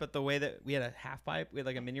skateboard, but the way that we had a half pipe, we had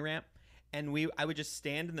like a mini ramp, and I would just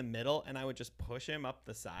stand in the middle, and I would just push him up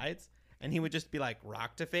the sides, and he would just be like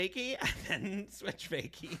rock to fakie and then switch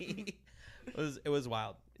fakie. It was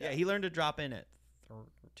wild. Yeah, he learned to drop in at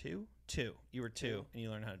 2. You were 2, and you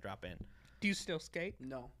learned how to drop in. Do you still skate?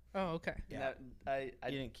 No. Oh, okay. Yeah. I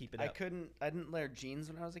You didn't keep it up. I didn't wear jeans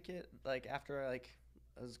when I was a kid. Like after I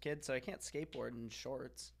was a kid, so I can't skateboard in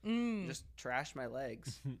shorts. Just trash my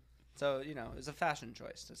legs. So it was a fashion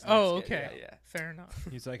choice to start Oh, skating. okay. Yeah. Fair enough.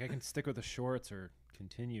 He's like, I can stick with the shorts or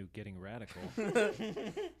continue getting radical.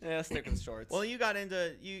 Yeah, stick with shorts. Well, you got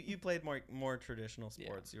into you played more traditional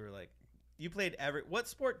sports. You were like, you played what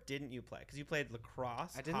sport didn't you play? Because you played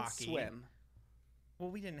lacrosse, I didn't hockey. swim. Well,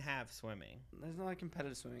 we didn't have swimming. There's no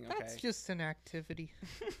competitive swimming. Okay. That's just an activity.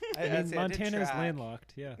 I'd say I did Montana's track.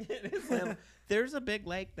 landlocked. Yeah. There's a big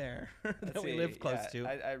lake there that we live close to.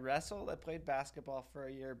 I wrestled. I played basketball for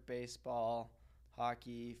a year, baseball,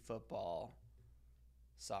 hockey, football,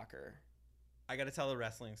 soccer. I got to tell the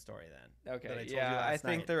wrestling story then. Okay. that I told you Yeah, I last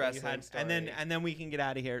think night the that you wrestling had- story. and then we can get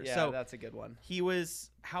out of here. Yeah, So that's a good one. he was.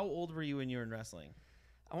 How old were you when you were in wrestling?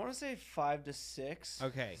 I want to say 5 to 6.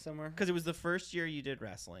 Okay. Somewhere. Because it was the first year you did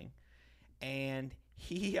wrestling, and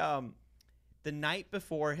he the night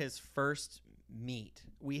before his first meet,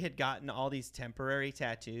 we had gotten all these temporary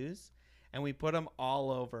tattoos, and we put them all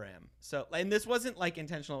over him. So, and this wasn't like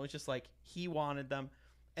intentional; it was just like he wanted them,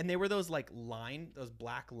 and they were those black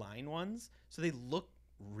line ones, so they look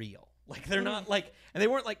real. Like they're not like, and they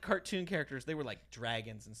weren't like cartoon characters; they were like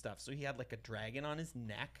dragons and stuff. So he had like a dragon on his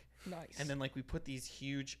neck. Nice. And then like we put these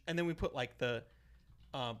huge, and then we put like they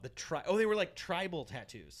were like tribal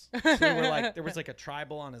tattoos. So they were like, there was like a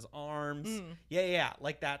tribal on his arms. Yeah,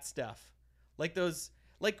 like that stuff. Like those,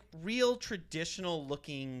 like real traditional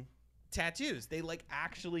looking tattoos. They like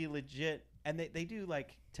actually legit, and they do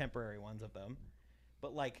like temporary ones of them.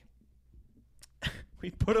 But like, we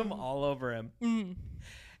put them all over him.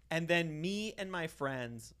 And then me and my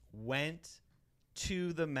friends went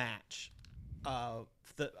to the match of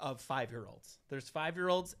 5-year-olds. There's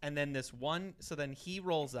 5-year-olds, and then this one. So then he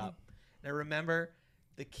rolls up, and I remember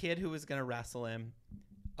the kid who was gonna wrestle him,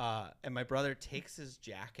 and my brother takes his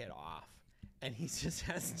jacket off, and he just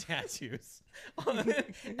has tattoos on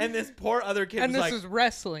it. And this poor other kid and was this like, is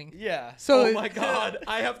wrestling. Yeah. So "Oh my god,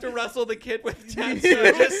 I have to wrestle the kid with tattoos."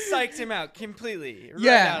 It just psyched him out completely. Right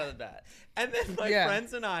Yeah. out of the bat. And then my Yeah.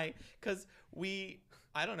 friends and I, because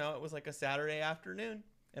I don't know, it was like a Saturday afternoon.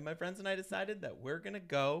 And my friends and I decided that we're going to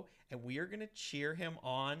go and we are going to cheer him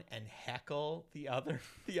on and heckle the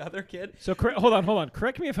other kid. So hold on.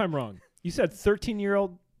 Correct me if I'm wrong. You said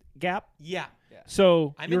 13-year-old gap. Yeah.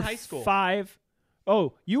 So I'm you're in high school. 5.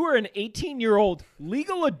 Oh, you were an 18-year-old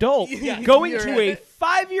legal adult Yes. going You're to a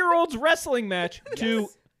 5-year-old's wrestling match to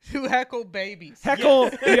To heckle babies. heckle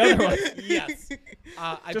the other one. Yes.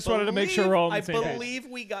 I Just wanted to make sure we're all on the same page. I believe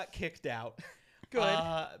we got kicked out.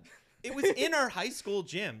 Good. It was in our high school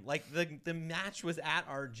gym. Like the match was at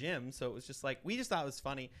our gym, so it was just like we just thought it was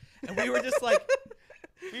funny, and we were just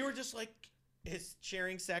like his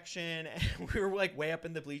cheering section, and we were like way up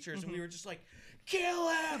in the bleachers, and we were just like, "Kill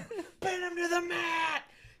him! Pin him to the mat!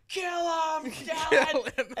 Kill him! Dad!" Kill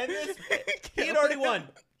him. And he had already won.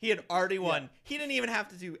 He had already won. He didn't even have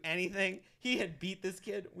to do anything. He had beat this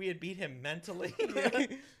kid. We had beat him mentally.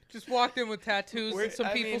 Just walked in with tattoos, and some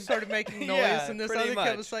people started making noise, yeah, and this pretty other much.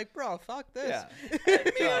 kid was like, "Bro, fuck this." Yeah. And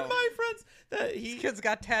me and my friends, This kid's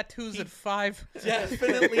got tattoos at 5.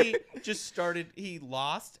 definitely just started. He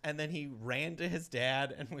lost, and then he ran to his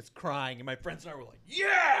dad and was crying. And my friends and I were like,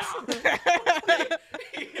 "Yeah,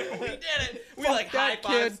 we did it!" We like high that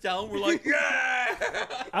fives kid. down. We're like,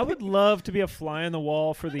 "Yeah!" I would love to be a fly on the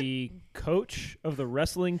wall for the coach of the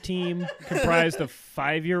wrestling team comprised of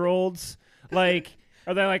 5-year-olds. Like,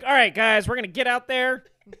 are they like, all right, guys, we're going to get out there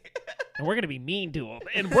and we're going to be mean to them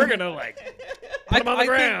and we're going to, like, put them on the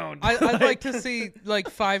ground. I'd like to see, like,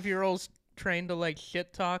 5-year-olds trained to, like,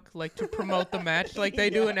 shit talk, like, to promote the match, like they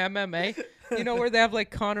do in MMA. You know, where they have,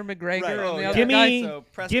 like, Conor McGregor Right. and Oh, the yeah. other Give guy. me- So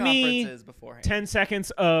press give me conferences beforehand. 10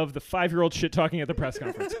 seconds of the 5-year-old shit talking at the press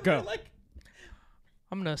conference. Go. Like,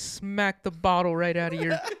 I'm going to smack the bottle right out of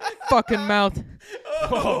your fucking mouth.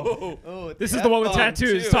 oh, Oh, This is the one with F-bomb,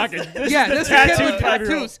 tattoos too. talking. This Yeah, is the this kid tattooed with 5-year-old.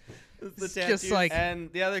 tattoos. the It's tattoos. just like,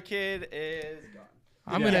 And the other kid is gone.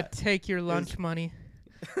 I'm Yeah. going to take your lunch money.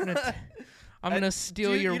 I'm going to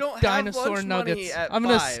steal Dude, your you don't have dinosaur lunch money nuggets. at I'm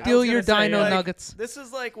going to 5. I steal was your gonna say, dino like, nuggets. This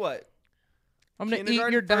is like what? I'm going to eat your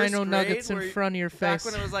kindergarten, first dino grade, nuggets in where front of your Back face.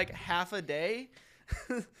 when it was like half a day.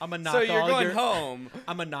 I'm gonna knock So you're all going your, home.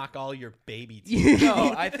 I'm gonna knock all your baby teeth.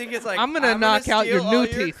 No, I think it's like I'm gonna knock out your steal new all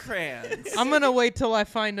teeth. crayons. I'm gonna wait till I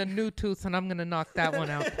find a new tooth and I'm gonna knock that one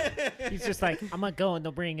out. He's just like, I'm gonna go in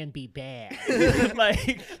the ring and be bad.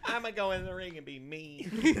 Like, I'm gonna go in the ring and be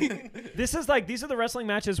mean. this is like, these are the wrestling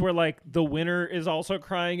matches where like the winner is also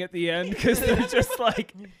crying at the end because they're just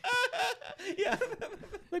like, Yeah.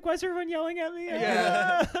 like, why is everyone yelling at me?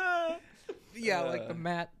 Yeah. Yeah, like the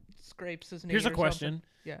mat scrapes his knee. Here's a or question. something.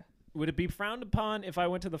 Yeah. Would it be frowned upon if I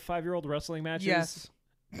went to the 5-year-old wrestling matches? Yes.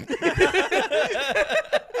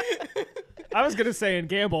 I was gonna say and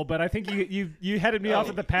gamble, but I think you headed me off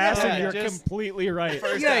at the pass, yeah, and you're just- completely right.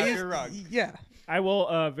 First Yeah, half, you- you're wrong. Yeah. I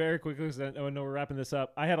will very quickly, because I know we're wrapping this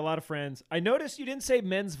up. I had a lot of friends. I noticed you didn't say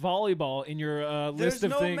men's volleyball in your list There's of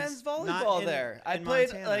no things. men's Not volleyball in- there. I in played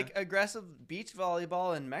Montana. like aggressive beach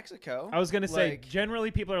volleyball in Mexico. I was gonna say, Like-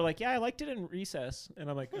 generally people are like, "Yeah, I liked it in recess," and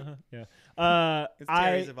I'm like, "Yeah." Because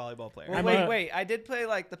Terry's a volleyball player. Well, I'm wait. I did play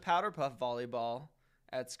like the powder puff volleyball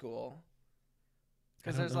at school.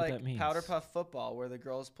 Because don't there's know what like that means. powder puff football where the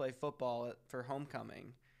girls play football for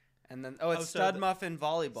homecoming, and then it's Oh, so stud the- muffin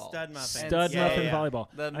volleyball. Stud muffin. Stud Yeah, muffin yeah. volleyball.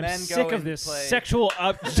 The I'm men sick go of and this play- sexual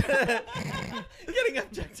Getting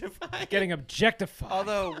objectified. getting objectified.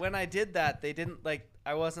 Although when I did that, they didn't like.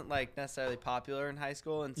 I wasn't like necessarily popular in high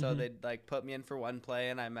school, and Mm-hmm. so they'd like put me in for one play,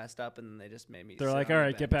 and I messed up, and then they just made me. They're sit like, on "All the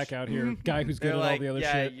right, get bench." back out here, guy who's good They're at like, all the other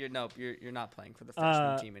yeah, shit." you're not playing for the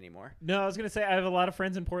freshman team anymore. No, I was gonna say I have a lot of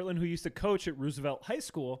friends in Portland who used to coach at Roosevelt High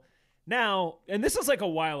School. Now, and this is like a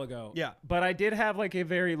while ago. Yeah. But I did have like a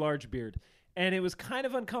very large beard, and it was kind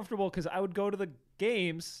of uncomfortable because I would go to the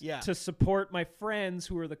games Yeah. to support my friends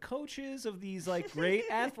who are the coaches of these like great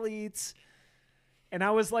athletes. And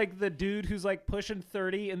I was like the dude who's like pushing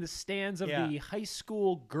 30 in the stands of Yeah. the high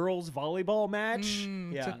school girls volleyball match.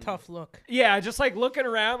 It's Yeah. a tough look. Yeah, just like looking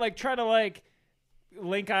around, like trying to like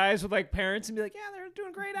link eyes with like parents and be like, "Yeah, they're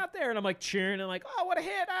doing great out there," and I'm like cheering and like, "Oh, what a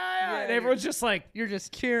hit!" and Yeah, everyone's just like, You're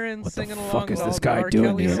just cheering, singing fuck along is with this all guy the R. doing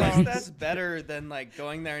Kelly here? songs. That's better than like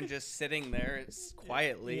going there and just sitting there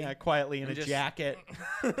quietly. Yeah, quietly in And a just- jacket.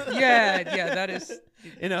 Yeah, that is.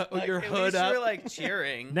 In a Like, your at hood least up. You're like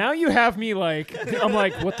cheering. now you have me like, I'm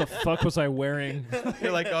like, what the fuck was I wearing?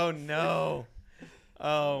 You're like, oh no.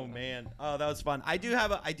 Oh man. Oh, that was fun. I do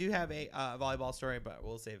have a volleyball story, but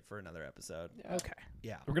we'll save it for another episode. Okay.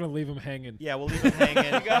 Yeah. We're gonna leave him hanging. Yeah, we'll leave him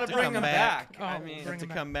hanging. You got to to bring come them back. Oh, I mean, bring To 'em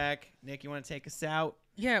back. come back. Nick, you want to take us out?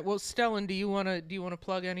 Yeah. Well, Stellan, do you wanna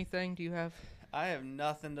plug anything? Do you have? I have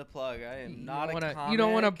nothing to plug. I am You not don't a wanna- comic. You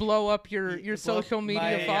don't want to blow up your blow social media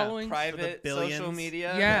My following. private billions. social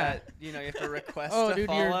media. Yeah. That, you have to request Oh, to dude,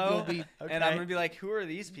 follow. you'll be And I'm gonna be like, who are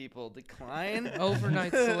these people? Decline.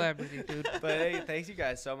 overnight celebrity, dude. But hey, thanks you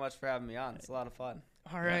guys so much for having me on. It's a lot of fun.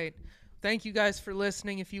 All right. Thank you guys for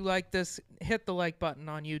listening. If you like this, hit the like button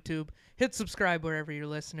on YouTube. Hit subscribe wherever you're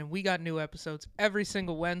listening. We got new episodes every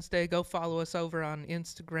single Wednesday. Go follow us over on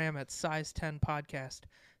Instagram at Size10 Podcast.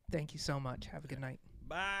 Thank you so much. Have a good night.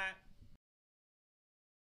 Bye.